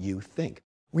thought you think.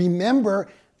 Remember,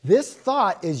 this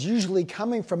thought is usually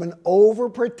coming from an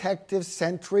overprotective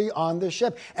sentry on the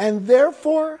ship. And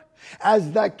therefore,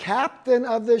 as the captain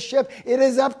of the ship, it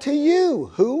is up to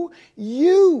you. Who?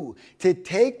 You. To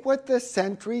take what the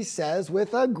sentry says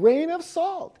with a grain of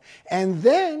salt. And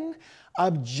then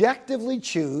objectively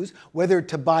choose whether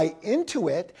to buy into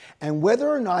it and whether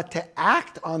or not to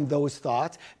act on those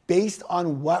thoughts based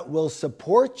on what will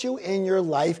support you in your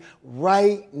life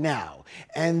right now.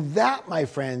 And that, my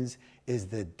friends, is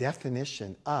the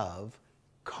definition of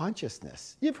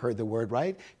consciousness. You've heard the word,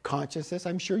 right? Consciousness.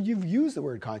 I'm sure you've used the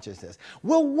word consciousness.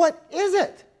 Well, what is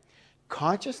it?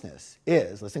 Consciousness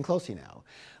is, listen closely now,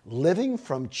 living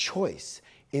from choice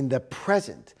in the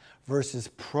present versus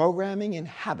programming and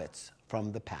habits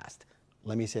from the past.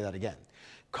 Let me say that again.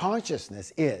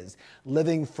 Consciousness is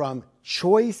living from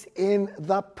choice in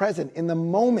the present, in the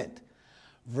moment,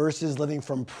 versus living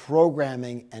from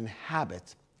programming and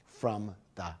habits from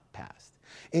the past.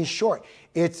 In short,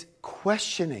 it's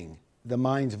questioning the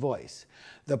mind's voice,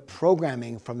 the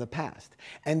programming from the past,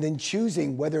 and then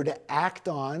choosing whether to act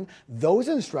on those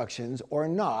instructions or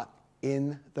not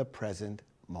in the present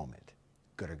moment.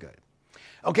 Good or good?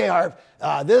 Okay, Harv,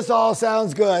 this all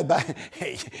sounds good, but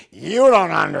hey, you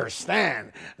don't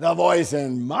understand. The voice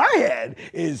in my head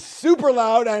is super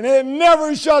loud and it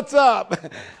never shuts up.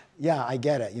 Yeah, I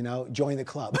get it, join the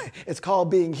club. It's called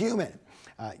being human.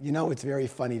 It's very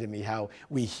funny to me how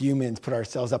we humans put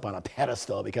ourselves up on a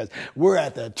pedestal because we're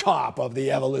at the top of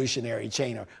the evolutionary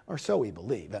chain, or so we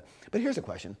believe. But here's a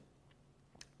question.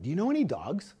 Do you know any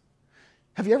dogs?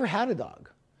 Have you ever had a dog?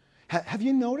 Have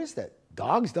you noticed that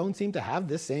dogs don't seem to have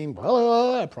this same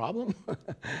problem?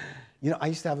 I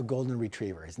used to have a golden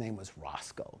retriever. His name was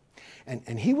Roscoe.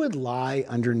 And he would lie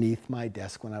underneath my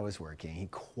desk when I was working. He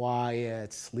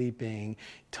quiet, sleeping,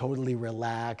 totally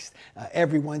relaxed.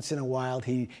 Every once in a while,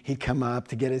 he'd come up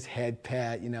to get his head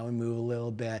pet, and move a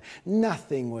little bit.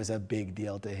 Nothing was a big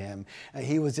deal to him.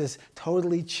 He was just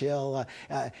totally chill.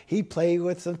 He'd play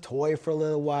with some toy for a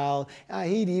little while.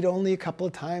 He'd eat only a couple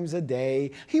of times a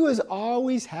day. He was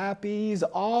always happy. He's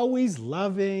always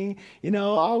loving,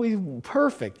 always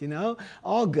perfect,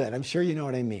 all good. I'm sure you know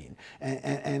what I mean.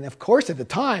 And of course, at the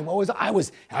time, I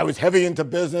was heavy into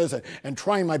business and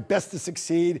trying my best to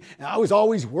succeed. And I was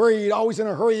always worried, always in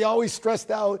a hurry, always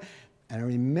stressed out. And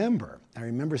I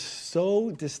remember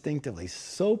so distinctively,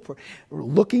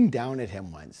 looking down at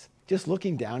him once, just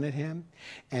looking down at him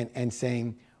and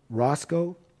saying,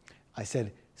 Roscoe, I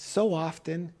said, so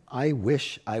often I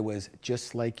wish I was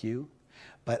just like you,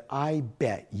 but I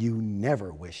bet you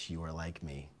never wish you were like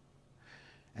me.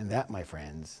 And that, my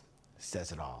friends,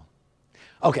 says it all.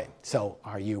 Okay, so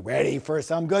are you ready for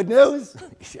some good news?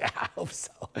 Yeah, I hope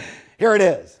so. Here it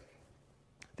is.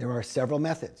 There are several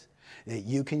methods that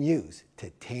you can use to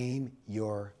tame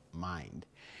your mind.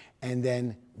 And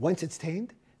then once it's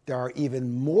tamed, there are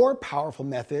even more powerful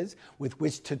methods with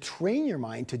which to train your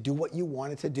mind to do what you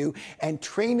want it to do and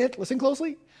train it, listen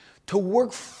closely, to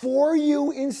work for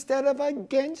you instead of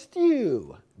against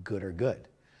you. Good or good.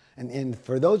 And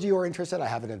for those of you who are interested, I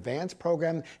have an advanced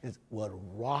program that will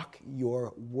rock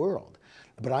your world.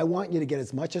 But I want you to get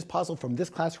as much as possible from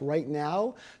this class right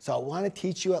now. So I want to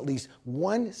teach you at least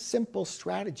one simple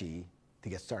strategy to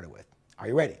get started with. Are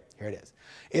you ready? Here it is.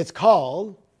 It's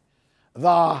called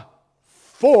the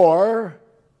 4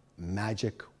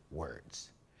 magic words.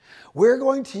 We're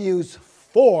going to use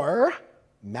 4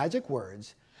 magic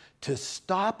words to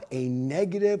stop a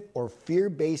negative or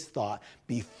fear-based thought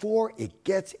before it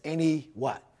gets any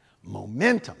what?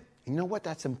 Momentum. You know what?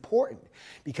 That's important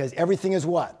because everything is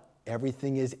what?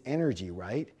 Everything is energy,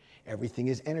 right? Everything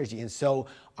is energy, and so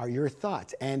are your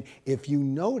thoughts. And if you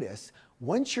notice,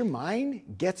 once your mind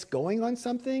gets going on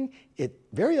something, it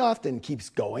very often keeps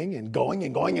going and going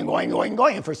and going and going and going and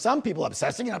going. And for some people,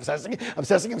 obsessing and obsessing,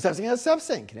 obsessing, obsessing, and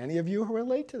obsessing. Can any of you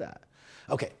relate to that?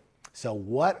 Okay. So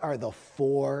what are the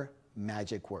 4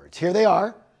 magic words? Here they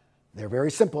are. They're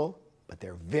very simple, but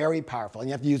they're very powerful. And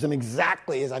you have to use them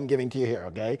exactly as I'm giving to you here,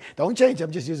 okay? Don't change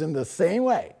them, just use them the same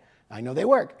way. I know they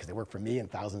work because they work for me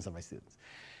and thousands of my students.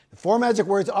 The 4 magic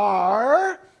words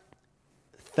are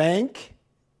thank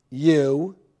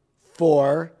you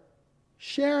for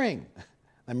sharing.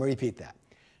 Let me repeat that.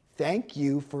 Thank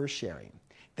you for sharing.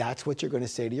 That's what you're going to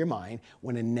say to your mind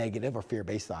when a negative or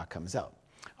fear-based thought comes out.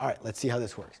 All right, let's see how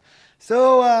this works.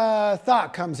 So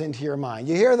thought comes into your mind.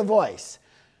 You hear the voice.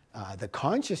 The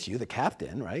conscious you, the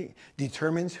captain, right,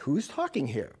 determines who's talking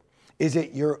here. Is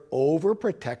it your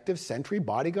overprotective sentry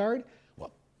bodyguard?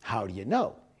 Well, how do you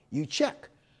know? You check.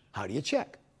 How do you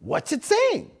check? What's it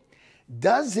saying?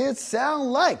 Does it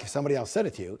sound like, if somebody else said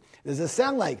it to you, does it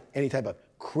sound like any type of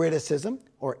criticism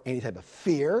or any type of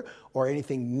fear or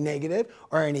anything negative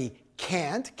or any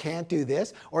can't do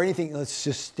this, or anything, let's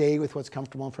just stay with what's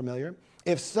comfortable and familiar?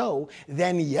 If so,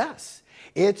 then yes,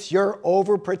 it's your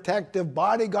overprotective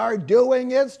bodyguard doing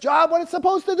its job, what it's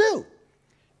supposed to do.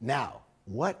 Now,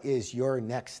 what is your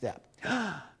next step?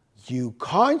 You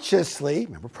consciously,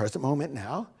 remember present moment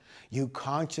now, you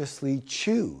consciously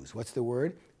choose. What's the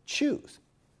word? Choose.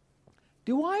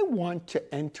 Do I want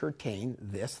to entertain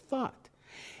this thought?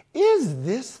 Is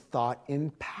this thought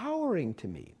empowering to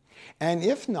me? And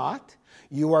if not,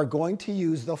 you are going to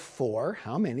use the 4,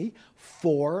 how many?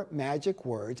 4 magic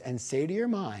words and say to your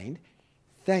mind,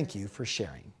 thank you for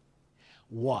sharing.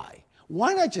 Why?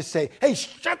 Why not just say, hey,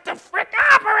 shut the frick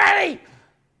up already?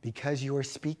 Because you are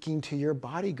speaking to your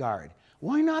bodyguard.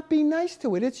 Why not be nice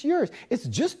to it? It's yours. It's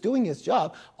just doing its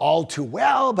job all too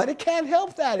well, but it can't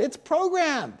help that. It's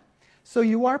programmed. So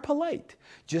you are polite,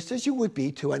 just as you would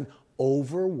be to an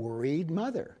over-worried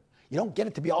mother. You don't get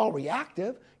it to be all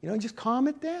reactive. Just calm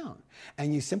it down.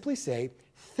 And you simply say,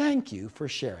 thank you for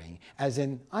sharing, as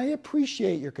in, I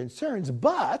appreciate your concerns,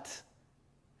 but,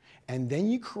 and then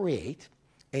you create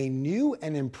a new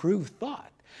and improved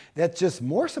thought that's just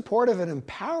more supportive and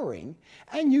empowering,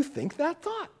 and you think that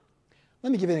thought.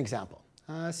 Let me give you an example.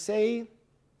 Say,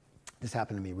 this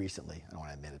happened to me recently. I don't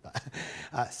want to admit it,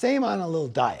 but say I'm on a little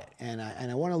diet and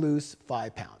I want to lose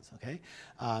 5 pounds, okay?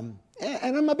 And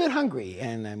I'm a bit hungry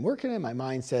and I'm working and my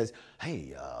mind says,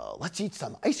 hey, let's eat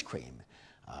some ice cream.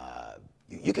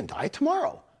 You can diet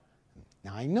tomorrow.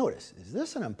 Now I notice, is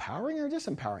this an empowering or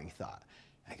disempowering thought?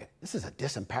 This is a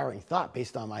disempowering thought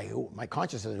based on my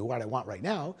consciousness of what I want right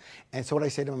now. And so what I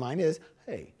say to my mind is,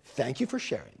 hey, thank you for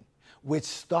sharing, which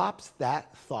stops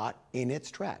that thought in its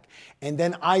track. And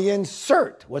then I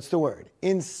insert, what's the word?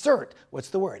 Insert, what's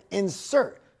the word?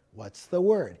 Insert, what's the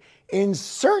word?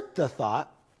 Insert the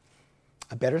thought,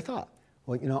 a better thought.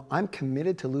 Well, you know, I'm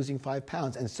committed to losing 5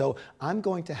 pounds, and so I'm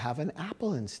going to have an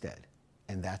apple instead.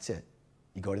 And that's it.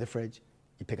 You go to the fridge,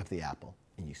 you pick up the apple,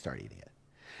 and you start eating it.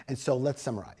 And so let's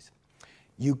summarize.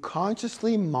 You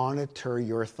consciously monitor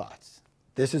your thoughts.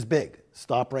 This is big.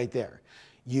 Stop right there.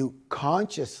 You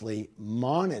consciously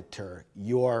monitor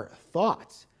your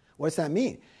thoughts. What does that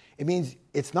mean? It means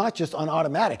it's not just on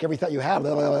automatic. Every thought you have,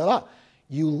 blah, blah, blah, blah.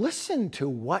 You listen to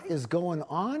what is going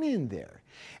on in there.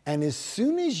 And as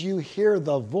soon as you hear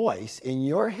the voice in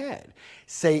your head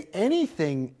say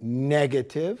anything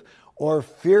negative or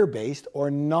fear-based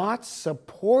or not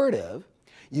supportive,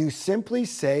 you simply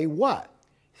say what?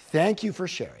 Thank you for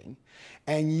sharing.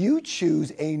 And you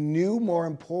choose a new, more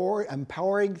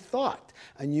empowering thought,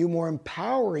 a new, more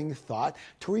empowering thought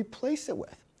to replace it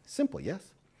with. Simple,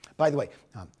 yes? By the way,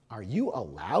 are you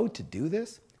allowed to do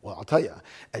this? Well, I'll tell you,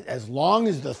 as long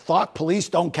as the thought police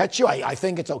don't catch you, I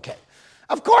think it's okay.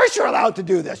 Of course you're allowed to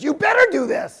do this. You better do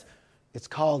this. It's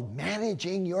called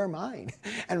managing your mind.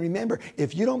 And remember,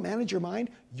 if you don't manage your mind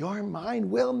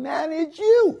will manage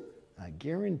you. I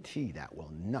guarantee that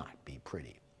will not be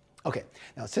pretty. Okay,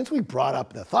 now since we brought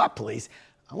up the thought police,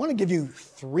 I want to give you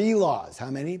 3 laws. How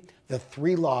many? The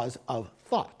 3 laws of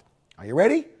thought. Are you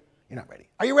ready? You're not ready.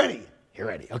 Are you ready? You're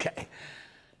ready. Okay.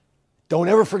 Don't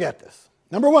ever forget this.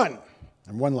 Number one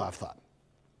law of thought.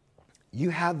 You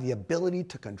have the ability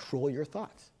to control your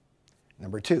thoughts.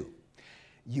 Number 2,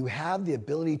 you have the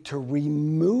ability to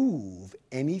remove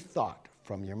any thought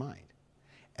from your mind.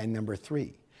 And number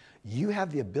 3, you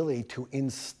have the ability to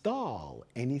install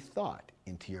any thought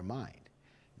into your mind.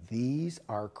 These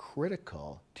are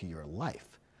critical to your life.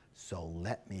 So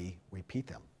let me repeat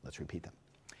them. Let's repeat them.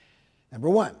 Number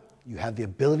 1, you have the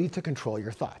ability to control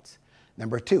your thoughts.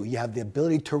 Number 2, you have the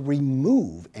ability to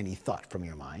remove any thought from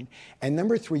your mind. And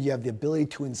number 3, you have the ability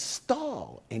to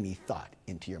install any thought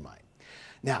into your mind.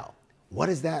 Now, what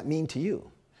does that mean to you?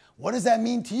 What does that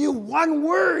mean to you? One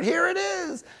word, here it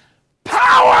is.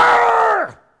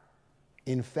 Power!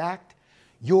 In fact,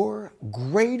 your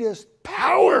greatest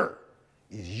power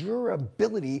is your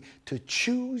ability to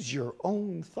choose your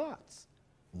own thoughts.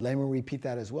 Let me repeat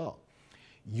that as well.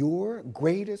 Your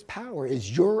greatest power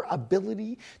is your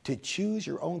ability to choose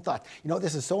your own thoughts. You know,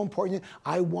 this is so important.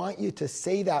 I want you to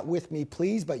say that with me,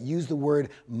 please, but use the word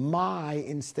my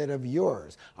instead of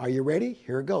yours. Are you ready?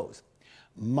 Here it goes.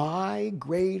 My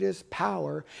greatest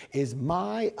power is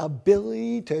my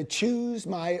ability to choose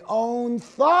my own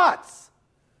thoughts.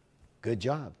 Good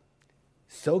job.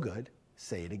 So good.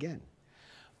 Say it again.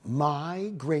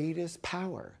 My greatest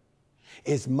power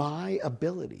is my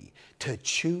ability to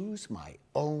choose my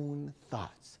own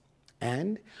thoughts.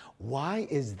 And why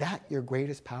is that your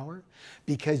greatest power?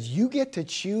 Because you get to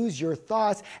choose your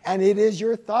thoughts, and it is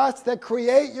your thoughts that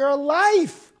create your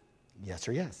life. Yes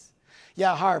or yes?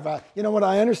 Yeah, Harv, you know what,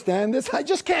 I understand this. I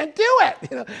just can't do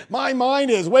it. You know, my mind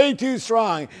is way too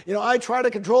strong. You know, I try to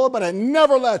control it, but it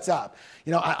never lets up.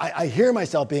 You know, I hear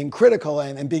myself being critical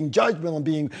and being judgmental and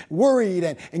being worried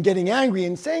and getting angry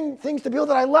and saying things to people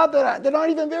that I love that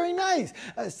aren't even very nice.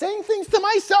 Saying things to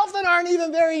myself that aren't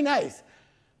even very nice.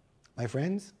 My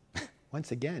friends,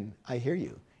 once again, I hear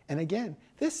you. And again,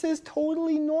 this is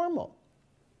totally normal.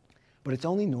 But it's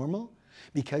only normal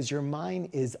because your mind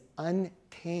is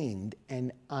untamed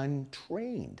and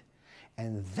untrained.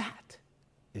 And that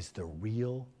is the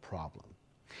real problem.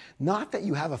 Not that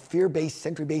you have a fear-based,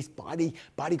 sensory-based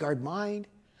bodyguard mind,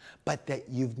 but that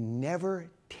you've never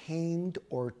tamed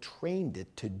or trained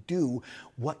it to do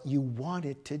what you want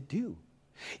it to do.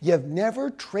 You've never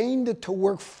trained it to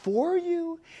work for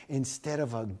you instead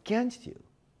of against you.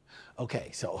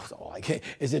 Okay, so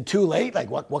is it too late? Like,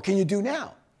 what can you do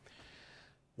now?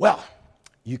 Well,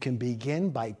 you can begin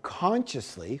by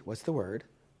consciously, what's the word?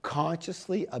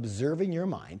 Consciously observing your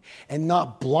mind and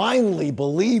not blindly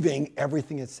believing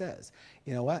everything it says.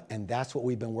 You know what? And that's what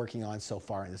we've been working on so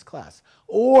far in this class.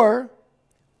 Or,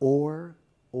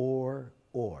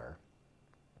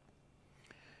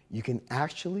 you can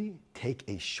actually take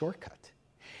a shortcut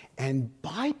and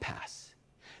bypass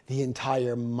the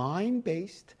entire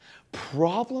mind-based,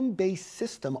 problem-based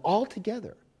system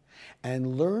altogether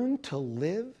and learn to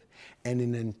live in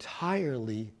an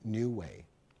entirely new way,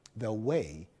 the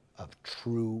way of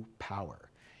true power,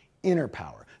 inner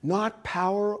power, not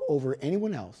power over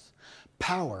anyone else,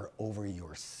 power over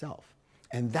yourself.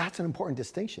 And that's an important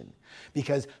distinction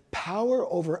because power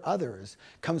over others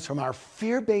comes from our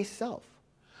fear-based self,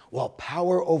 while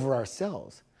power over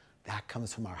ourselves, that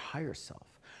comes from our higher self,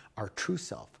 our true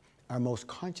self, our most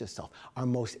conscious self, our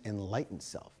most enlightened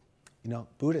self. You know,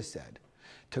 Buddha said,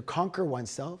 to conquer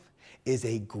oneself is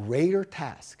a greater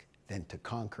task than to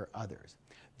conquer others.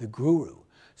 The Guru,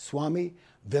 Swami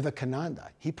Vivekananda,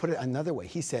 he put it another way.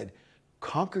 He said,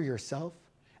 conquer yourself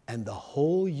and the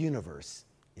whole universe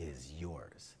is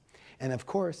yours. And of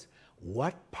course,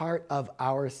 what part of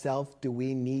ourself do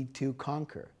we need to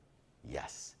conquer?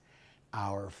 Yes,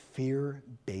 our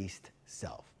fear-based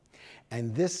self.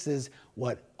 And this is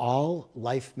what all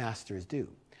life masters do.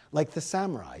 Like the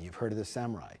samurai, you've heard of the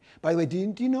samurai. By the way, do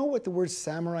you know what the word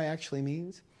samurai actually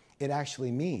means? It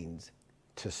actually means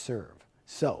to serve.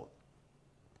 So,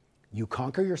 you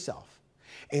conquer yourself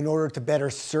in order to better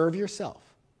serve yourself,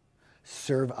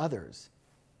 serve others,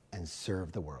 and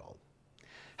serve the world.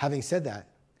 Having said that,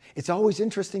 it's always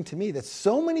interesting to me that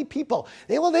so many people,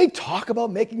 they talk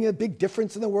about making a big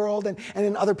difference in the world and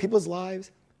in other people's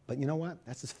lives. But you know what?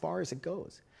 That's as far as it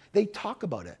goes. They talk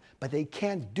about it, but they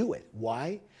can't do it.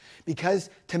 Why? Because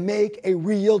to make a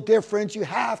real difference, you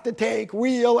have to take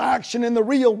real action in the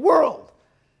real world.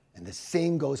 And the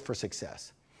same goes for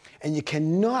success. And you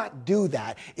cannot do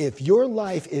that if your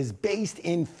life is based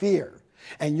in fear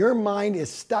and your mind is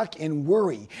stuck in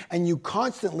worry and you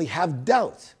constantly have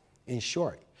doubts. In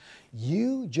short,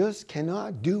 you just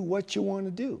cannot do what you want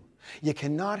to do. You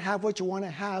cannot have what you want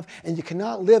to have, and you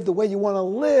cannot live the way you want to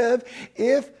live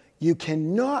if you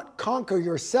cannot conquer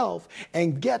yourself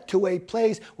and get to a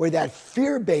place where that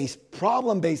fear-based,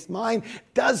 problem-based mind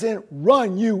doesn't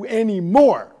run you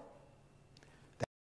anymore.